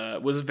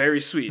was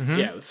very sweet.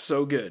 Yeah, it was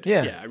so good.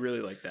 Yeah, I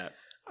really liked that.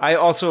 I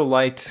also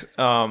liked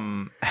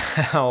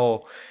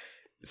how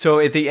so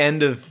at the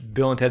end of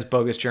Bill and Ted's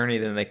Bogus Journey,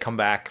 then they come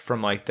back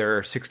from like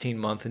their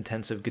 16-month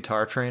intensive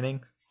guitar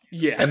training.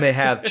 Yeah, and they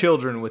have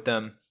children with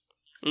them.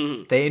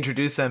 Mm-hmm. They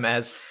introduce them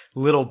as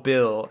Little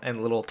Bill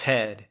and Little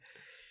Ted.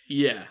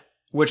 Yeah.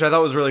 Which I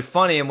thought was really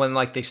funny. And when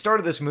like they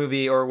started this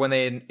movie, or when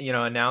they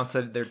announced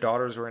that their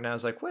daughters were in, I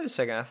was like, wait a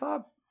second, I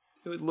thought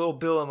it was Little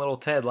Bill and Little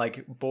Ted,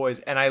 like boys.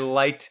 And I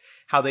liked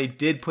how they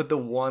did put the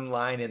one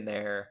line in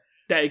there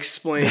that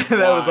explains that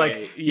why. was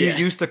like you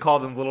used to call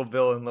them Little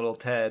Bill and Little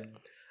Ted,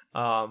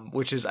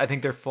 which is I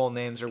think their full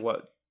names are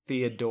what,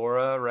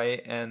 Theodora,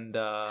 right? And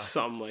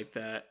something like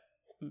that.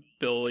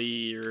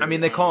 Billy, or I mean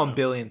they call them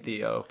Billy and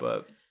Theo,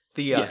 but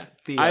Thea.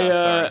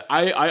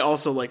 I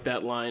also like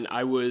that line.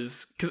 I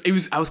was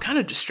kind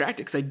of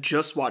distracted because I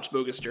just watched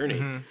Bogus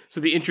Journey,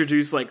 so they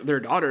introduced like their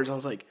daughters. I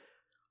was like,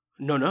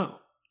 no,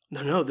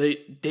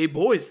 they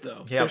boys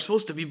though. Yep. They're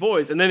supposed to be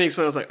boys, and then they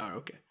explained. I was like, oh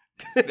okay.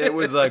 It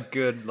was a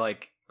good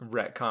like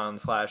retcon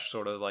 /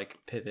 sort of like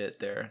pivot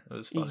there. It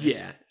was funny.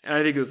 Yeah, and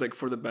I think it was like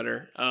for the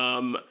better.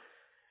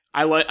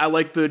 I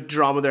like the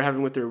drama they're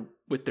having with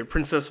their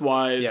princess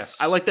wives.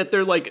 Yes. I like that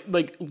they're like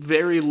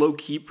very low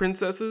key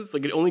princesses.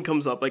 Like it only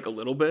comes up like a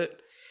little bit.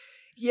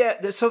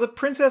 Yeah, so the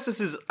princesses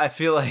is I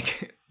feel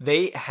like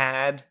they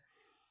had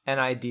an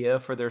idea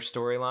for their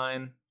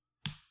storyline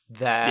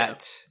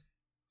that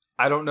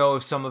I don't know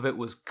if some of it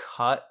was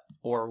cut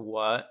or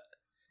what.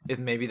 If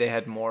maybe they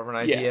had more of an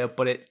idea,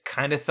 but it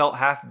kind of felt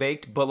half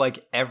baked. But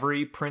like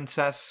every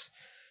princess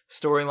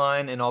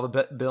storyline in all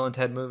the Bill and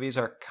Ted movies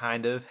are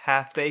kind of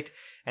half baked.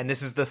 And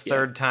this is the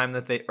third time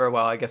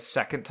that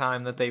second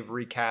time that they've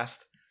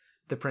recast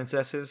the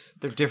princesses.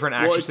 They're different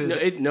actresses.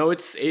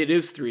 It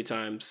is 3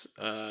 times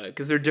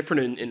because they're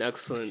different in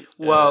Excellent.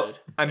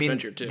 I mean,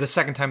 too. The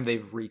second time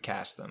they've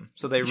recast them.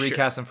 So they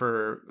recast them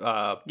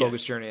for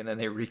Bogus Journey, and then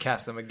they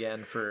recast them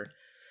again for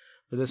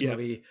this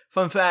movie.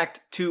 Fun fact: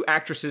 2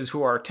 actresses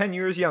who are 10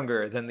 years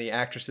younger than the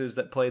actresses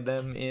that played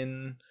them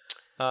in.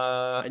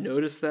 I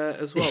noticed that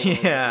as well.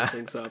 Yeah.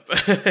 Things up.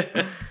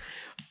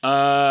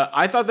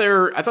 I thought they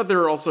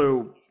were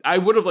also. I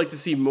would have liked to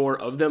see more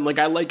of them. Like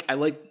I like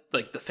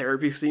the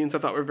therapy scenes. I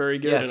thought were very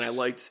good, and I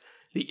liked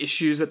the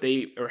issues that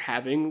they are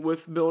having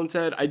with Bill and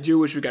Ted. I do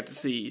wish we got to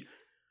see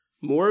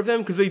more of them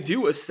because they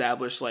do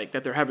establish like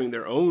that they're having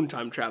their own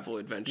time travel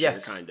adventure,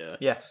 kind of.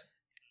 Yes.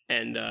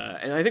 And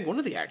I think one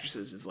of the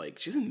actresses is like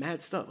she's in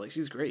mad stuff. Like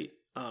she's great.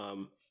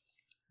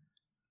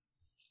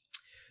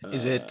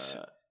 Is it?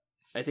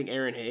 I think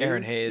Erin Hayes.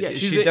 Erin Hayes. Yeah,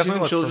 she's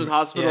in Children's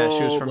Hospital. Yeah,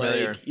 she was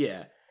familiar. Like,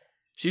 yeah.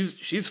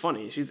 She's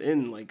funny. She's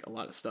in like a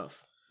lot of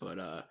stuff.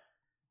 But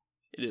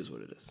it is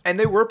what it is. And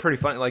they were pretty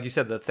funny. Like you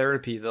said, the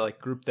therapy, the like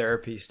group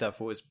therapy stuff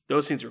was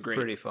Those scenes were great.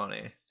 pretty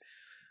funny.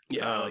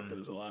 Yeah, I like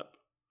those a lot.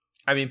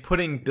 I mean,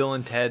 putting Bill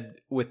and Ted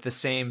with the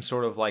same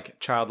sort of like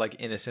childlike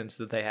innocence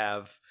that they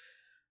have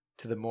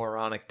to the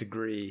moronic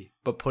degree,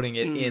 but putting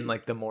it in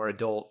like the more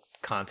adult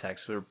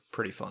context were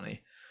pretty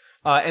funny.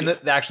 And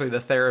actually, the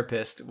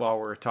therapist, while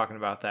we're talking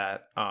about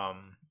that, I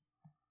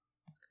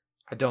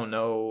don't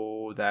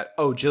know that.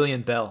 Oh,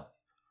 Jillian Bell.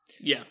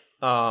 Yeah.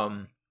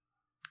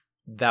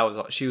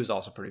 She was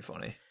also pretty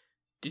funny.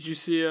 Did you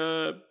see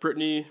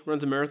Brittany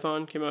Runs a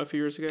Marathon came out a few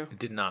years ago? I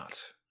did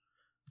not.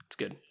 It's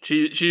good.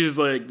 She's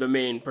like the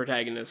main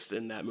protagonist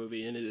in that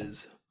movie, and it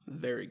is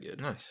very good.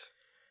 Nice.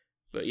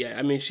 But yeah,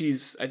 I mean,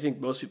 I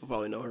think most people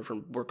probably know her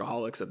from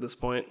Workaholics at this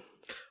point.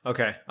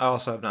 Okay. I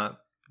also have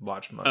not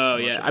watched much. Oh,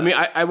 yeah. I mean,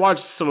 I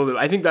watched some of it.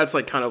 I think that's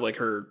like kind of like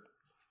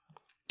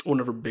one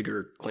of her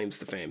bigger claims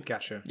to fame.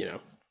 Gotcha. You know?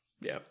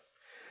 Yeah.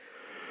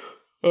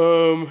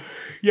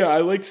 Yeah, I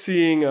liked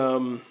seeing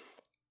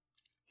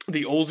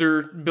the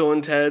older Bill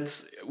and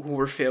Ted's who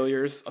were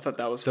failures. I thought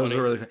that was funny. Those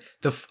were really fun.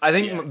 I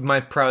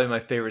think probably my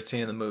favorite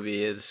scene in the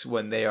movie is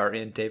when they are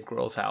in Dave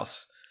Grohl's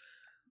house.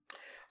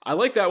 I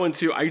like that one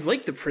too. I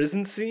like the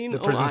prison scene. The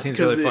prison scene's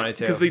really funny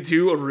too, because they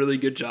do a really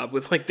good job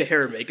with like the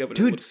hair and makeup, and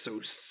it looks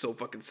so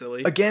fucking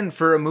silly. Again,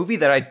 for a movie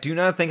that I do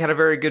not think had a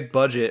very good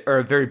budget or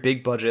a very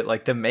big budget,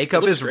 like the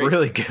makeup is great.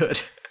 Really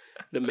good.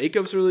 The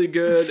makeup's really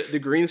good. The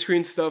green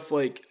screen stuff,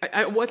 like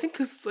I think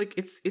because it's like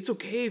it's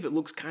okay if it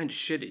looks kind of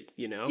shitty,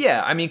 you know?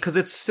 Yeah, I mean, because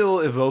it's still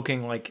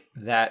evoking like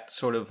that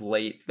sort of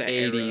late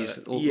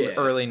 '80s,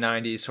 early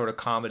 '90s sort of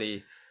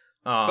comedy.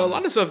 But a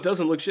lot of stuff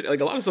doesn't look shitty.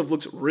 Like a lot of stuff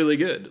looks really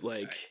good.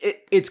 Like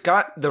it's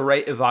got the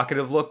right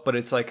evocative look, but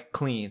it's like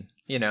clean.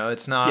 You know,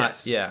 it's not.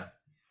 Yes.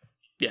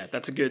 Yeah.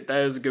 That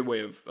is a good way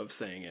of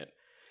saying it.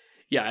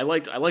 Yeah, I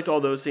liked all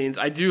those scenes.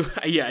 I do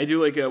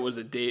like was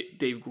it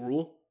Dave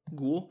Grohl?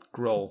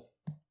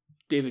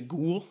 David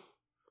Grohl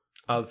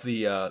of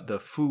the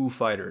Foo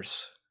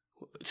Fighters.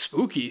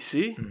 Spooky,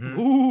 see? Mm-hmm.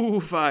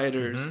 Foo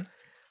Fighters.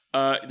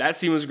 Mm-hmm. That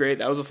scene was great.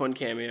 That was a fun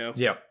cameo.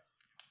 Yeah.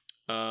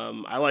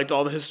 I liked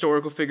all the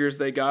historical figures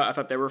they got. I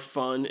thought they were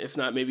fun, if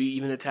not maybe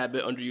even a tad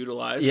bit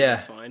underutilized. Yeah,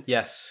 that's fine.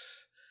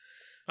 Yes.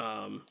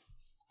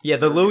 Yeah,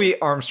 the Louis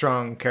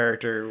Armstrong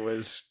character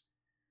was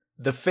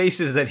the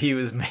faces that he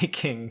was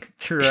making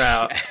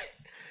throughout.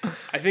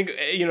 I think,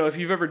 you know, if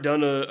you've ever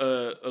done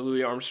a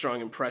Louis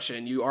Armstrong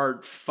impression, you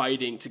are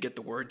fighting to get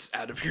the words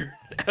out of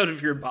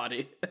your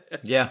body.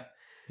 Yeah.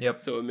 Yep.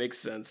 So it makes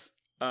sense.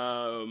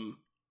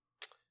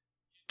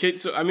 Kid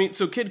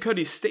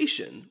Cudi's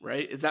station,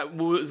 right? Is that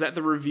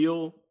the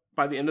reveal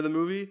by the end of the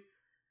movie?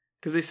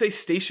 Because they say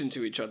station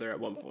to each other at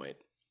one point.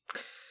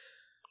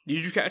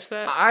 Did you catch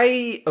that?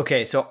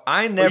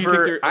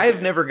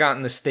 I've never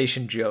gotten the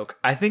station joke.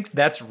 I think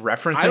that's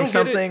referencing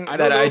something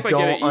that I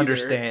don't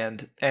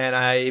understand. And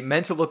I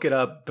meant to look it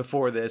up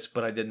before this,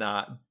 but I did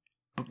not.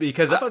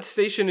 Because I thought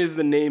Station is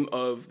the name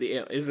of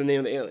the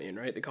alien,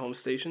 right? They call him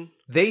Station.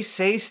 They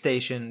say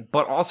Station,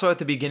 but also at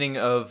the beginning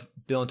of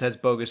Bill and Ted's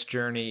Bogus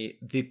Journey,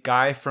 the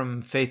guy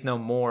from Faith No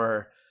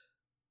More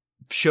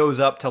shows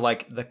up to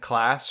like the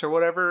class or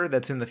whatever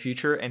that's in the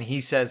future, and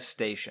he says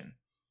Station.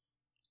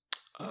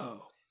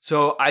 Oh.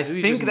 So I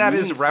think that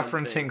is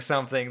referencing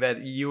something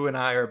that you and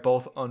I are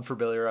both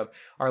unfamiliar of.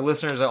 Our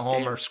listeners at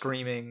home are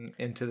screaming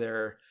into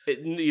their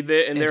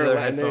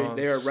headphones.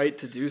 They are right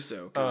to do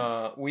so.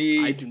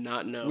 I do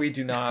not know. We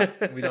do not.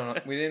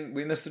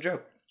 We missed the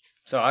joke.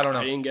 So I don't know.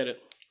 I didn't get it.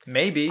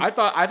 Maybe. I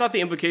thought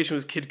the implication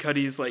was Kid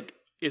Cudi's like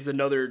is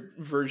another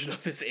version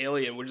of this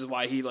alien, which is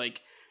why he like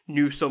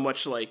knew so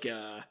much like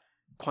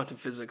quantum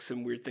physics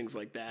and weird things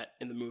like that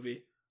in the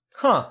movie.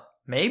 Huh.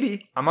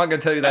 Maybe. I'm not going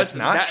to tell you that's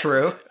not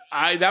true.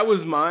 That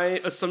was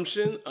my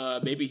assumption.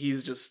 Maybe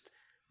he's just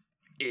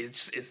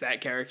is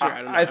that character.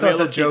 I don't know. I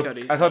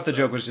thought the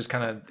joke was just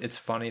kind of it's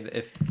funny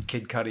if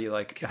Kid Cudi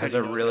like has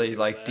a really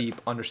like deep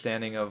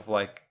understanding of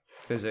like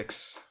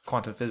physics,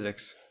 quantum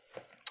physics.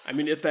 I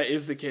mean, if that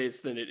is the case,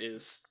 then it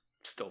is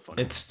still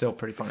funny. It's still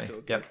pretty funny.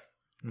 Yep.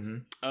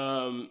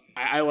 Mm-hmm.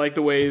 I like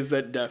the ways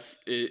that Death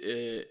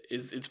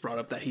it's brought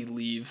up that he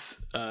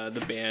leaves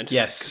the band.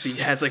 Yes,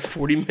 he has like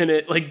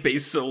 40-minute like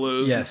bass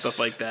solos and stuff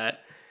like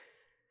that.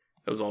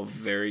 That was all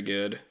very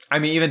good. I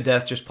mean, even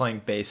Death just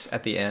playing bass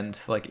at the end,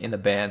 like in the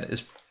band,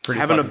 is pretty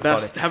having the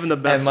best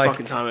like,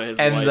 fucking time of his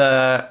life. And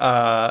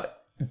the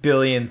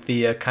Billy and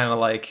Thea kind of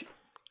like,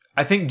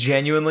 I think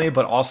genuinely,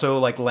 but also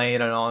like laying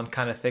it on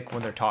kind of thick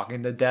when they're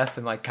talking to Death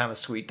and like kind of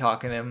sweet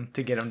talking him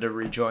to get him to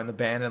rejoin the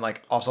band and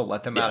like also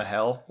let them out of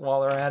hell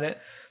while they're at it.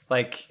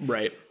 Like,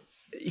 right.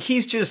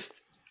 He's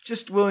just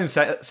William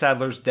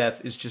Sadler's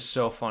Death is just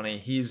so funny.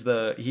 He's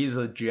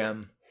the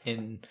gem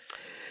in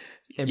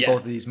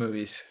both of these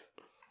movies.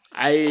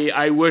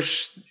 I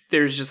wish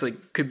there's just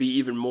like could be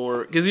even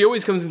more because he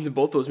always comes into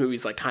both those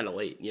movies like kind of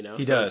late, you know.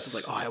 He does. It's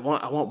just like I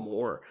want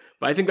more,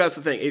 but I think that's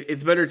the thing.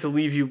 It's better to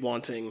leave you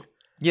wanting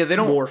they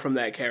don't more from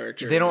that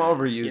character. They don't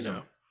overuse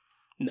him.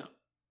 No.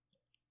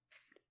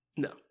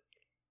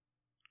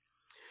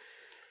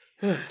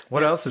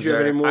 What else is Do you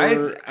have there? any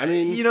more? I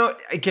mean, you know,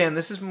 again,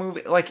 this is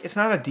movie like it's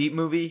not a deep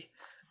movie,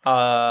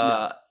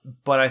 No.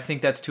 but I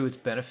think that's to its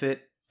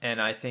benefit,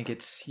 and I think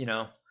it's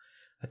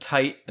a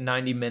tight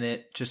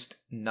 90-minute, just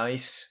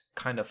nice,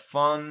 kind of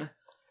fun,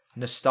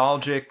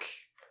 nostalgic,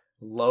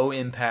 low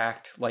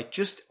impact, like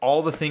just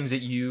all the things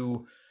that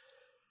you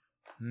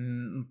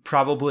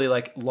probably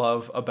like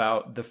love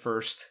about the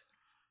first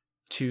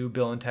two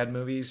Bill and Ted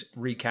movies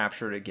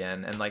recaptured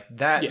again, and like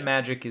that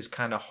magic is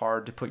kind of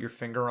hard to put your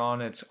finger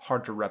on. It's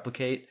hard to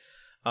replicate,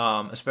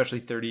 especially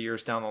 30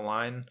 years down the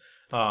line.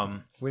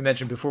 We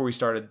mentioned before we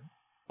started,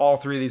 all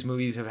three of these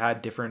movies have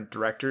had different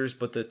directors,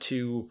 but the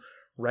two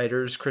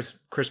writers,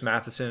 Chris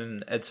Matheson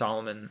and Ed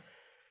Solomon,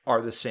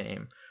 are the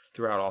same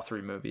throughout all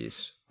three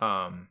movies.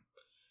 And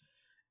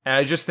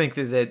I just think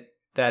that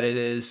it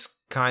is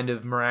kind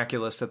of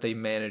miraculous that they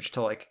managed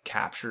to like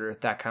capture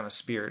that kind of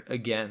spirit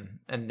again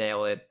and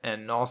nail it.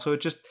 And also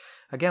it just,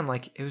 again,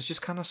 like it was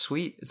just kind of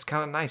sweet. It's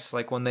kind of nice.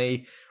 Like when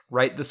they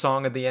write the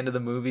song at the end of the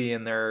movie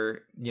and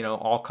they're,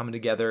 all coming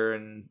together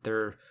and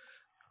they're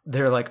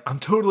like, I'm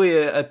totally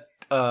a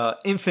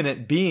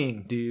infinite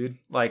being, dude.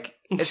 Like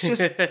it's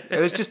just, it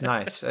was just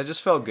nice. I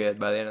just felt good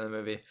by the end of the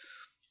movie.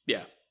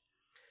 Yeah.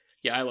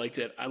 Yeah, I liked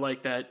it. I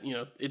like that,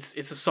 it's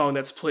a song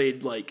that's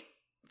played like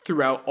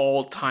throughout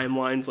all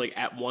timelines like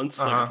at once.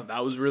 Like I thought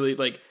that was really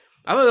like,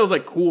 I thought that was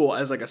like cool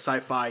as like a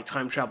sci-fi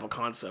time travel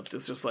concept.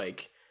 It's just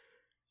like,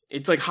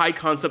 it's like high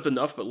concept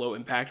enough but low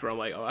impact where I'm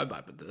like, oh, I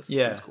vibe with this.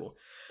 Yeah. It's cool.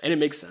 And it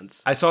makes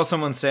sense. I saw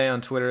someone say on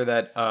Twitter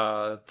that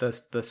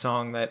the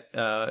song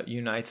that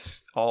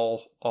unites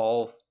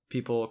all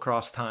people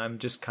across time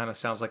just kind of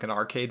sounds like an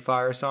Arcade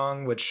Fire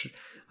song, which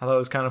I thought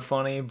was kind of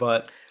funny,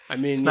 but I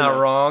mean, it's not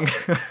wrong.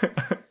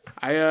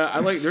 I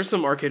like, there's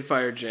some Arcade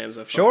Fire jams.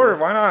 Sure,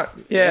 why not?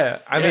 Yeah.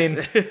 I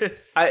mean,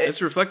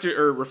 it's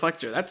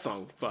Reflector. That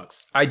song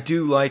fucks. I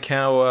do like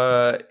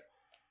how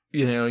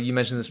you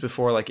mentioned this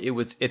before. Like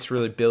it's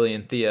really Billy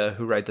and Thea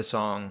who write the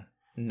song,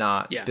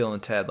 not Bill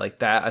and Ted. Like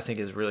that, I think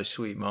is a really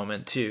sweet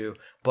moment too.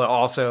 But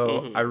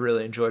also, I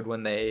really enjoyed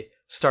when they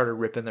started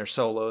ripping their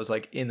solos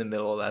like in the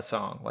middle of that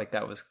song. Like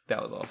that was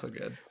also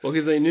good. Well,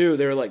 because they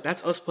were like,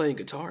 that's us playing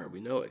guitar. We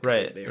know it.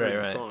 Right. They heard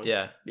right. the song.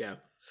 Yeah. Yeah.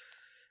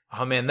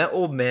 Oh man, that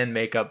old man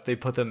makeup they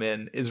put them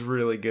in is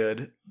really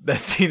good. That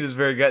scene is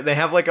very good. They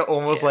have like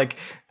almost like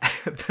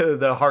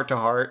the heart to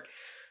heart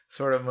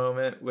sort of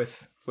moment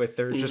with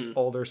their just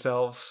older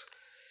selves.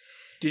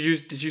 Did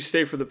you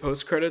stay for the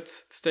post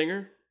credits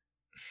stinger?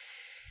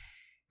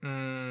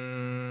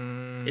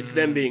 It's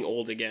them being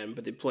old again,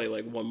 but they play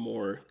like one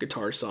more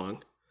guitar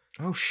song.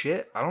 Oh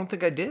shit! I don't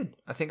think I did.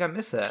 I think I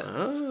missed that.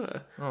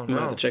 Oh no! No.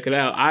 I'll have to check it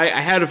out. I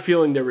had a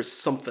feeling there was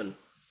something.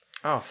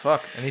 Oh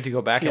fuck! I need to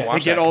go back and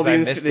watch they that.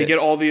 Get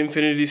all the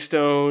Infinity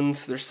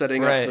Stones. They're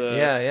setting up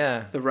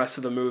the rest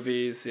of the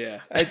movies.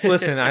 Yeah.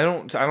 Listen, I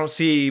don't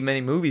see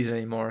many movies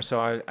anymore,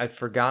 so I've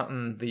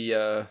forgotten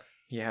the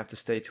you have to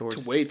stay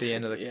towards the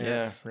end of the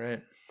yeah,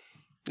 right.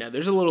 Yeah,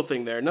 there's a little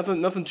thing there.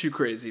 Nothing too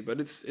crazy,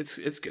 but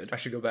it's good. I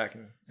should go back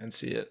and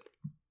see it.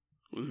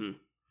 Mm-hmm.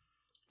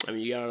 I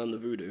mean, you got it on the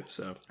Vudu,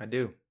 so I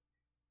do.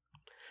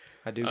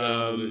 Got it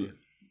on the Vudu.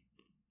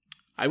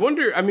 I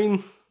wonder. I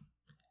mean,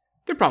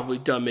 they're probably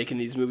done making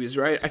these movies,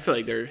 right? I feel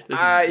like this is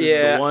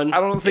the one.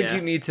 I don't think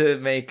you need to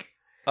make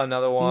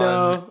another one.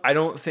 No, I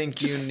don't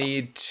think you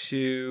need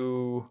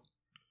to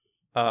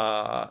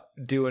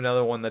do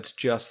another one that's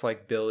just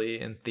like Billy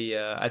and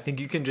Thea. I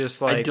think you can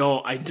just like I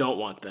don't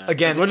want that.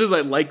 Again, as much as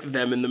I like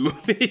them in the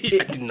movie,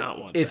 I do not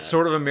want that. It's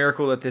sort of a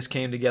miracle that this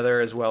came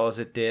together as well as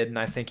it did, and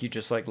I think you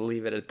just like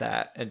leave it at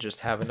that and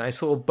just have a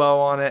nice little bow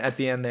on it at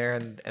the end there,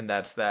 and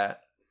that's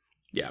that.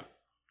 Yeah.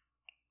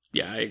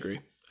 Yeah, I agree.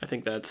 I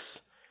think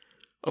that's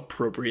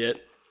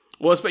appropriate.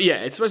 Well,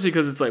 especially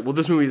because it's like, well,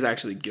 this movie is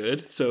actually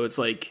good, so it's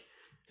like,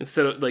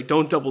 instead of like,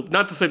 don't double,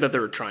 not to say that they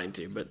were trying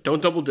to, but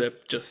don't double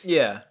dip, just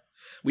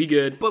we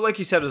good. But like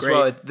you said as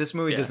well, this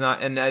movie does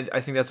not, and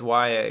I think that's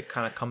why it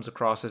kind of comes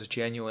across as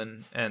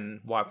genuine, and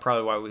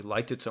probably why we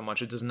liked it so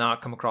much. It does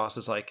not come across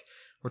as like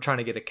we're trying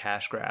to get a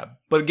cash grab.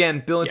 But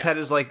again, Bill and Ted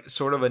is like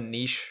sort of a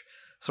niche,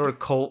 sort of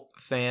cult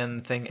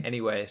fan thing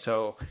anyway,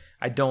 so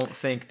I don't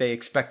think they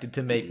expected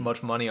to make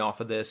much money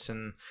off of this,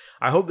 and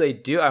I hope they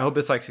do. I hope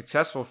it's like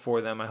successful for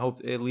them. I hope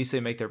at least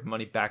they make their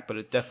money back, but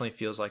it definitely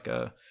feels like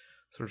a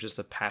sort of just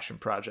a passion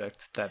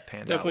project that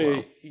panned out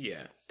well.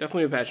 Yeah,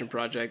 definitely a passion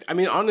project. I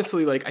mean,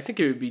 honestly, like I think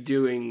it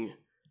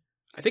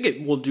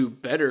will do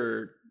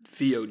better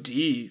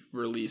VOD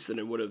release than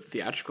it would have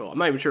theatrical. I'm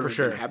not even sure if it's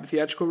going to have a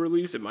theatrical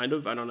release. It might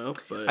have. I don't know,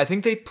 but I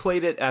think they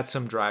played it at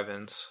some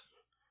drive-ins.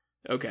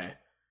 Okay.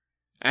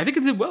 I think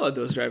it did well at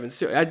those drive-ins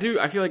too. I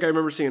feel like I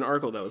remember seeing an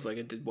article that was like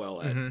it did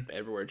well at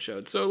everywhere it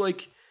showed. So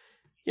like,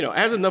 it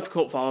has enough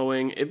cult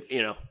following.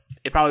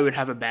 It probably would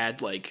have a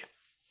bad like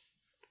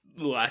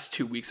the last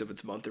 2 weeks of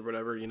its month or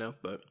whatever,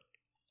 but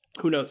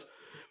who knows?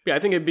 But yeah, I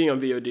think it being on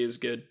VOD is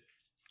good.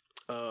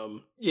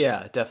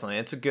 Yeah, definitely.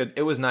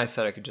 It was nice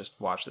that I could just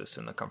watch this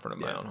in the comfort of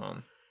my own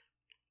home.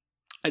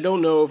 I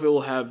don't know if it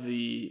will have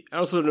I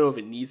also don't know if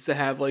it needs to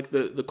have like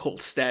the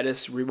cult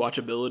status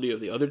rewatchability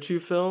of the other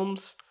two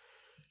films.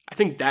 I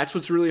think that's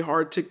what's really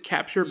hard to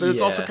capture, but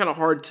it's also Yeah. kind of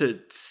hard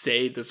to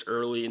say this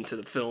early into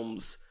the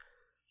film's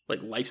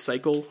like life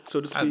cycle,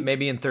 so to speak.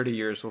 Maybe in 30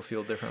 years we'll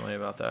feel differently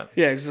about that.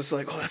 Yeah, it's just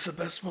like, oh, that's the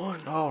best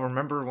one. Oh,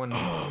 remember when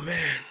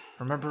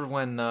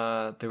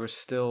there was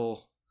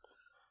still,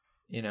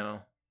 you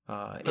know,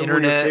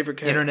 your favorite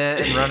character.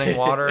 internet and running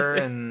water,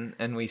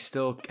 and we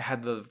still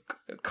had the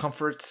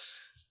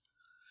comforts,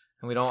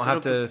 and we don't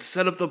have to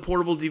set up the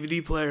portable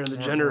DVD player and the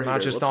generator. We're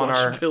not just Let's on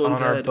watch Bill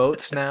and our Ted.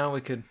 boats now.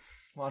 We could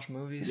watch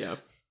movies. Yeah,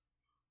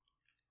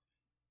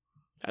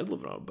 I'd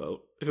live on a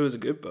boat if it was a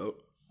good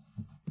boat.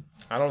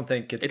 I don't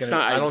think it's gonna.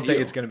 not I don't think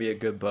ideal. it's gonna be a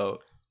good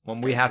boat.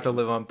 When we have to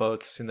live on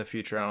boats in the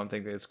future, I don't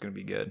think that it's gonna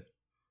be good.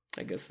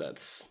 I guess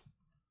that's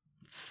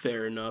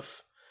fair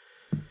enough.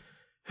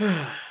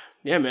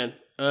 Yeah, man.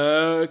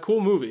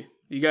 Cool movie.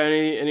 You got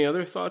any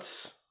other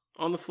thoughts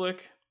on the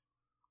flick?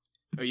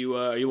 Are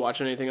you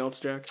watching anything else,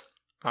 Jack?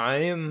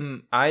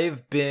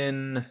 I've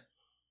been.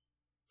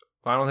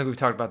 I don't think we've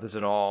talked about this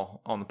at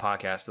all on the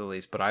podcast, at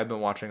least. But I've been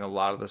watching a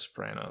lot of The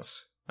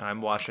Sopranos.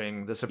 I'm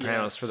watching The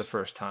Sopranos for the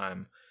first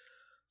time,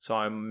 so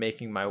I'm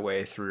making my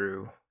way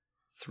through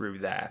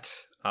that.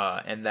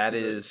 And that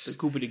is the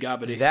goobity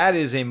gobbity. That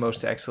is a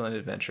most excellent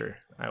adventure.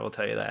 I will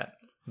tell you that.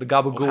 The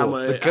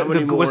gabagool.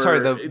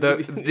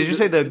 Did you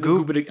say the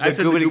goobity? I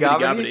said the goobity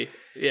gobbity.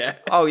 Yeah.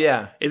 Oh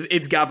yeah.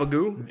 It's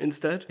gabagoo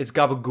instead. It's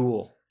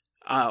gabagool.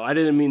 Oh, I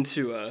didn't mean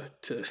to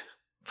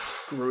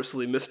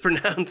grossly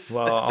mispronounce.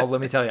 Well, let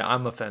me tell you,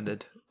 I'm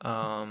offended.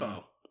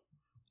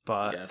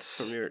 But yes,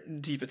 from your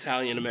deep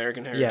Italian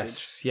American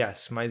heritage.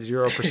 Yes, my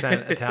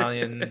 0%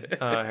 Italian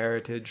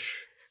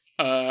heritage.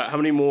 How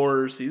many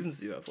more seasons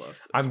do you have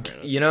left?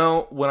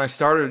 When I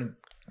started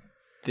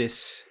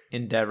this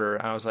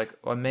endeavor, I was like,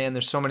 oh man,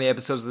 there's so many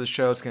episodes of this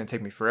show. It's going to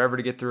take me forever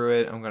to get through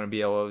it. I'm going to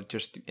be able to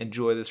just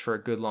enjoy this for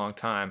a good long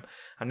time.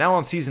 I'm now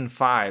on season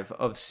 5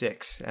 of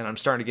 6, and I'm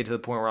starting to get to the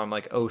point where I'm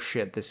like, oh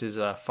shit, this is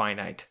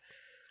finite.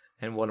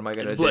 And what am I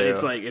going to do?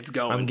 It's like, it's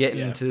going. I'm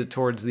getting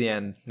towards the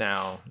end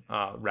now,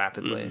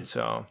 rapidly. Mm.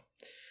 So,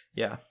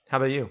 yeah. How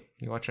about you?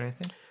 You watch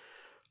anything?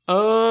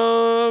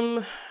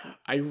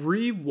 I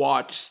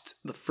rewatched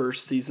the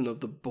first season of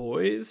The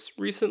Boys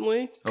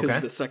recently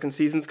because the second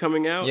season's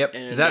coming out. Yep.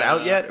 And, is that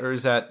out yet, or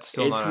is that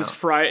still not out?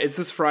 It's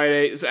this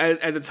Friday. So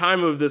at the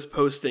time of this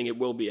posting, it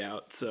will be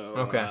out. So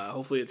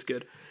hopefully it's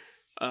good.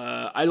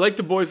 I liked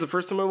The Boys the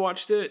first time I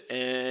watched it,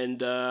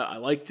 and I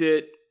liked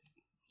it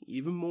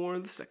even more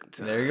the second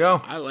time. There you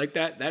go. I like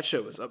that. That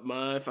show was up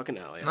my fucking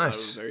alley. I thought it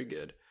was very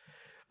good.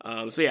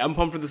 So yeah, I'm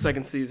pumped for the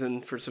second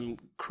season for some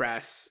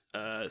crass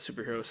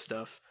superhero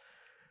stuff.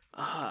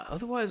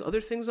 Otherwise,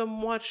 other things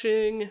I'm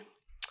watching.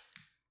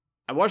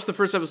 I watched the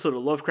first episode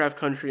of Lovecraft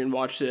Country and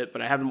watched it,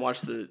 but I haven't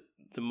watched the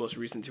most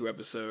recent 2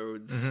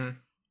 episodes. Mm-hmm.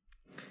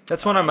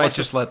 That's one I might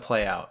just let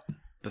play out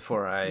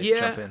before I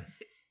jump in.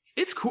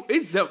 It's cool.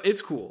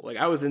 It's cool. Like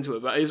I was into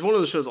it, but it's one of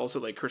those shows. Also,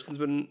 like Kristen's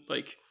been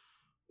like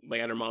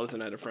at her mom's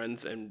and at her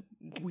friends, and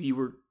we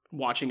were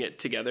watching it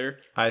together.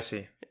 I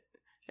see.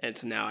 And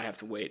so now I have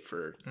to wait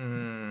for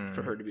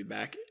her to be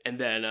back. And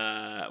then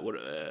I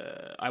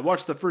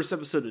watched the first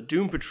episode of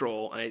Doom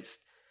Patrol, and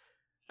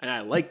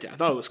I liked it. I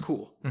thought it was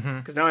cool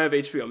because now I have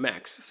HBO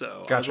Max.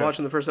 So I was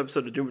watching the first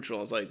episode of Doom Patrol.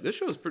 I was like, this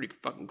show is pretty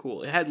fucking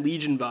cool. It had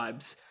Legion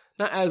vibes,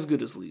 not as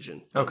good as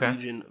Legion. Okay,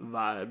 Legion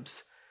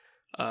vibes.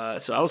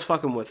 So I was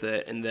fucking with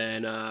it, and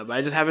then but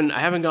I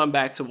haven't gone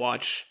back to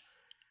watch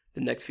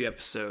the next few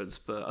episodes.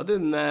 But other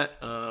than that,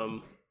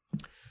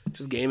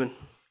 just gaming.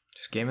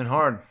 Just gaming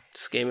hard.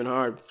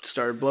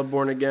 Started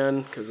Bloodborne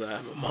again because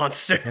I'm a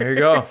monster. There you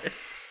go.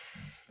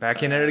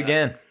 Back in it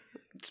again.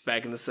 It's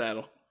back in the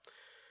saddle.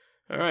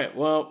 All right.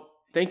 Well,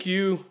 thank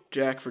you,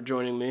 Jack, for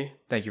joining me.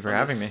 Thank you for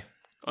having me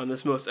on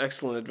this most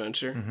excellent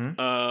adventure.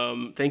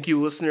 Mm-hmm. Thank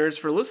you, listeners,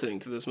 for listening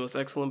to this most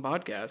excellent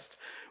podcast.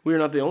 We are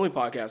not the only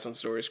podcast on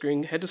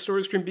StoryScreen. Head to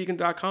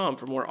StoryScreenBeacon.com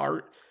for more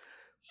art.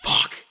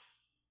 Fuck.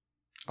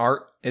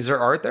 Art? Is there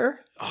art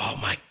there? Oh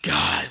my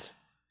god.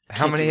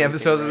 How many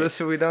episodes of this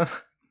have we done?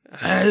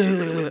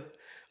 Go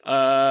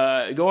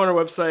on our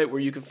website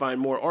where you can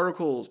find more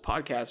articles,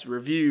 podcasts,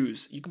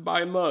 reviews. You can buy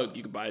a mug.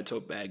 You can buy a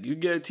tote bag. You can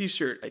get a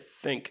t-shirt, I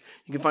think.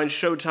 You can find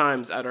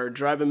showtimes at our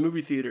drive-in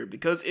movie theater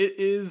because it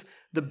is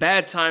the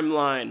bad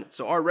timeline.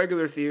 So our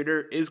regular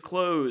theater is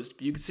closed.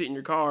 But you can sit in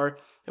your car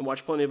and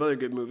watch plenty of other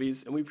good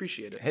movies, and we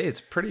appreciate it. Hey,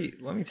 it's pretty,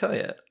 let me tell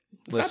you,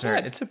 listener,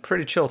 it's a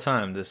pretty chill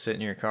time to sit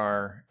in your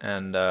car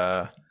and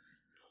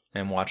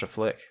watch a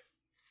flick.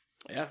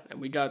 Yeah, and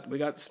we got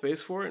the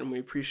space for it, and we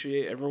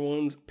appreciate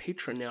everyone's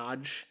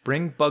patronage.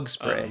 Bring bug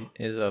spray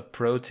is a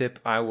pro tip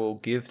I will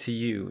give to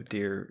you,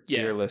 dear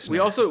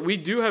listener. We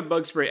do have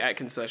bug spray at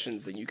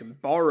concessions that you can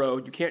borrow.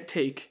 You can't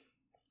take.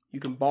 You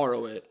can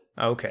borrow it.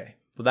 Okay.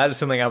 Well, that is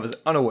something I was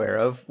unaware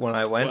of when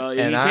I went. Well,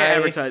 you can't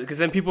advertise because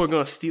then people are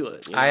going to steal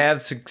it. You know? I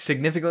have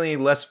significantly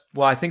less.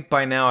 Well, I think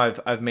by now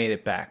I've made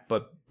it back,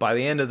 but by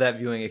the end of that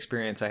viewing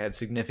experience, I had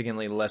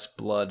significantly less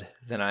blood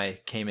than I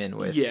came in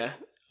with. Yeah.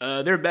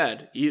 They're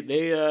bad.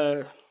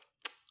 They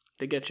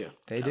get you.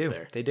 They do.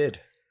 There. They did.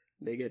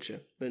 They get you.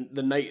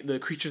 The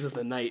creatures of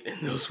the night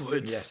in those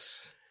woods.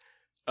 Yes.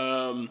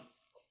 So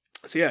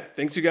yeah,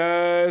 thanks you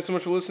guys so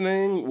much for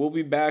listening. We'll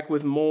be back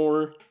with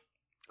more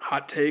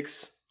hot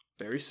takes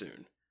very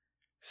soon.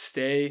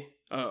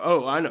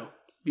 I know.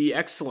 Be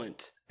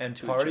excellent. And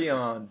party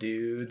on,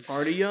 dudes.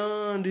 Party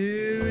on,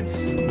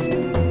 dudes.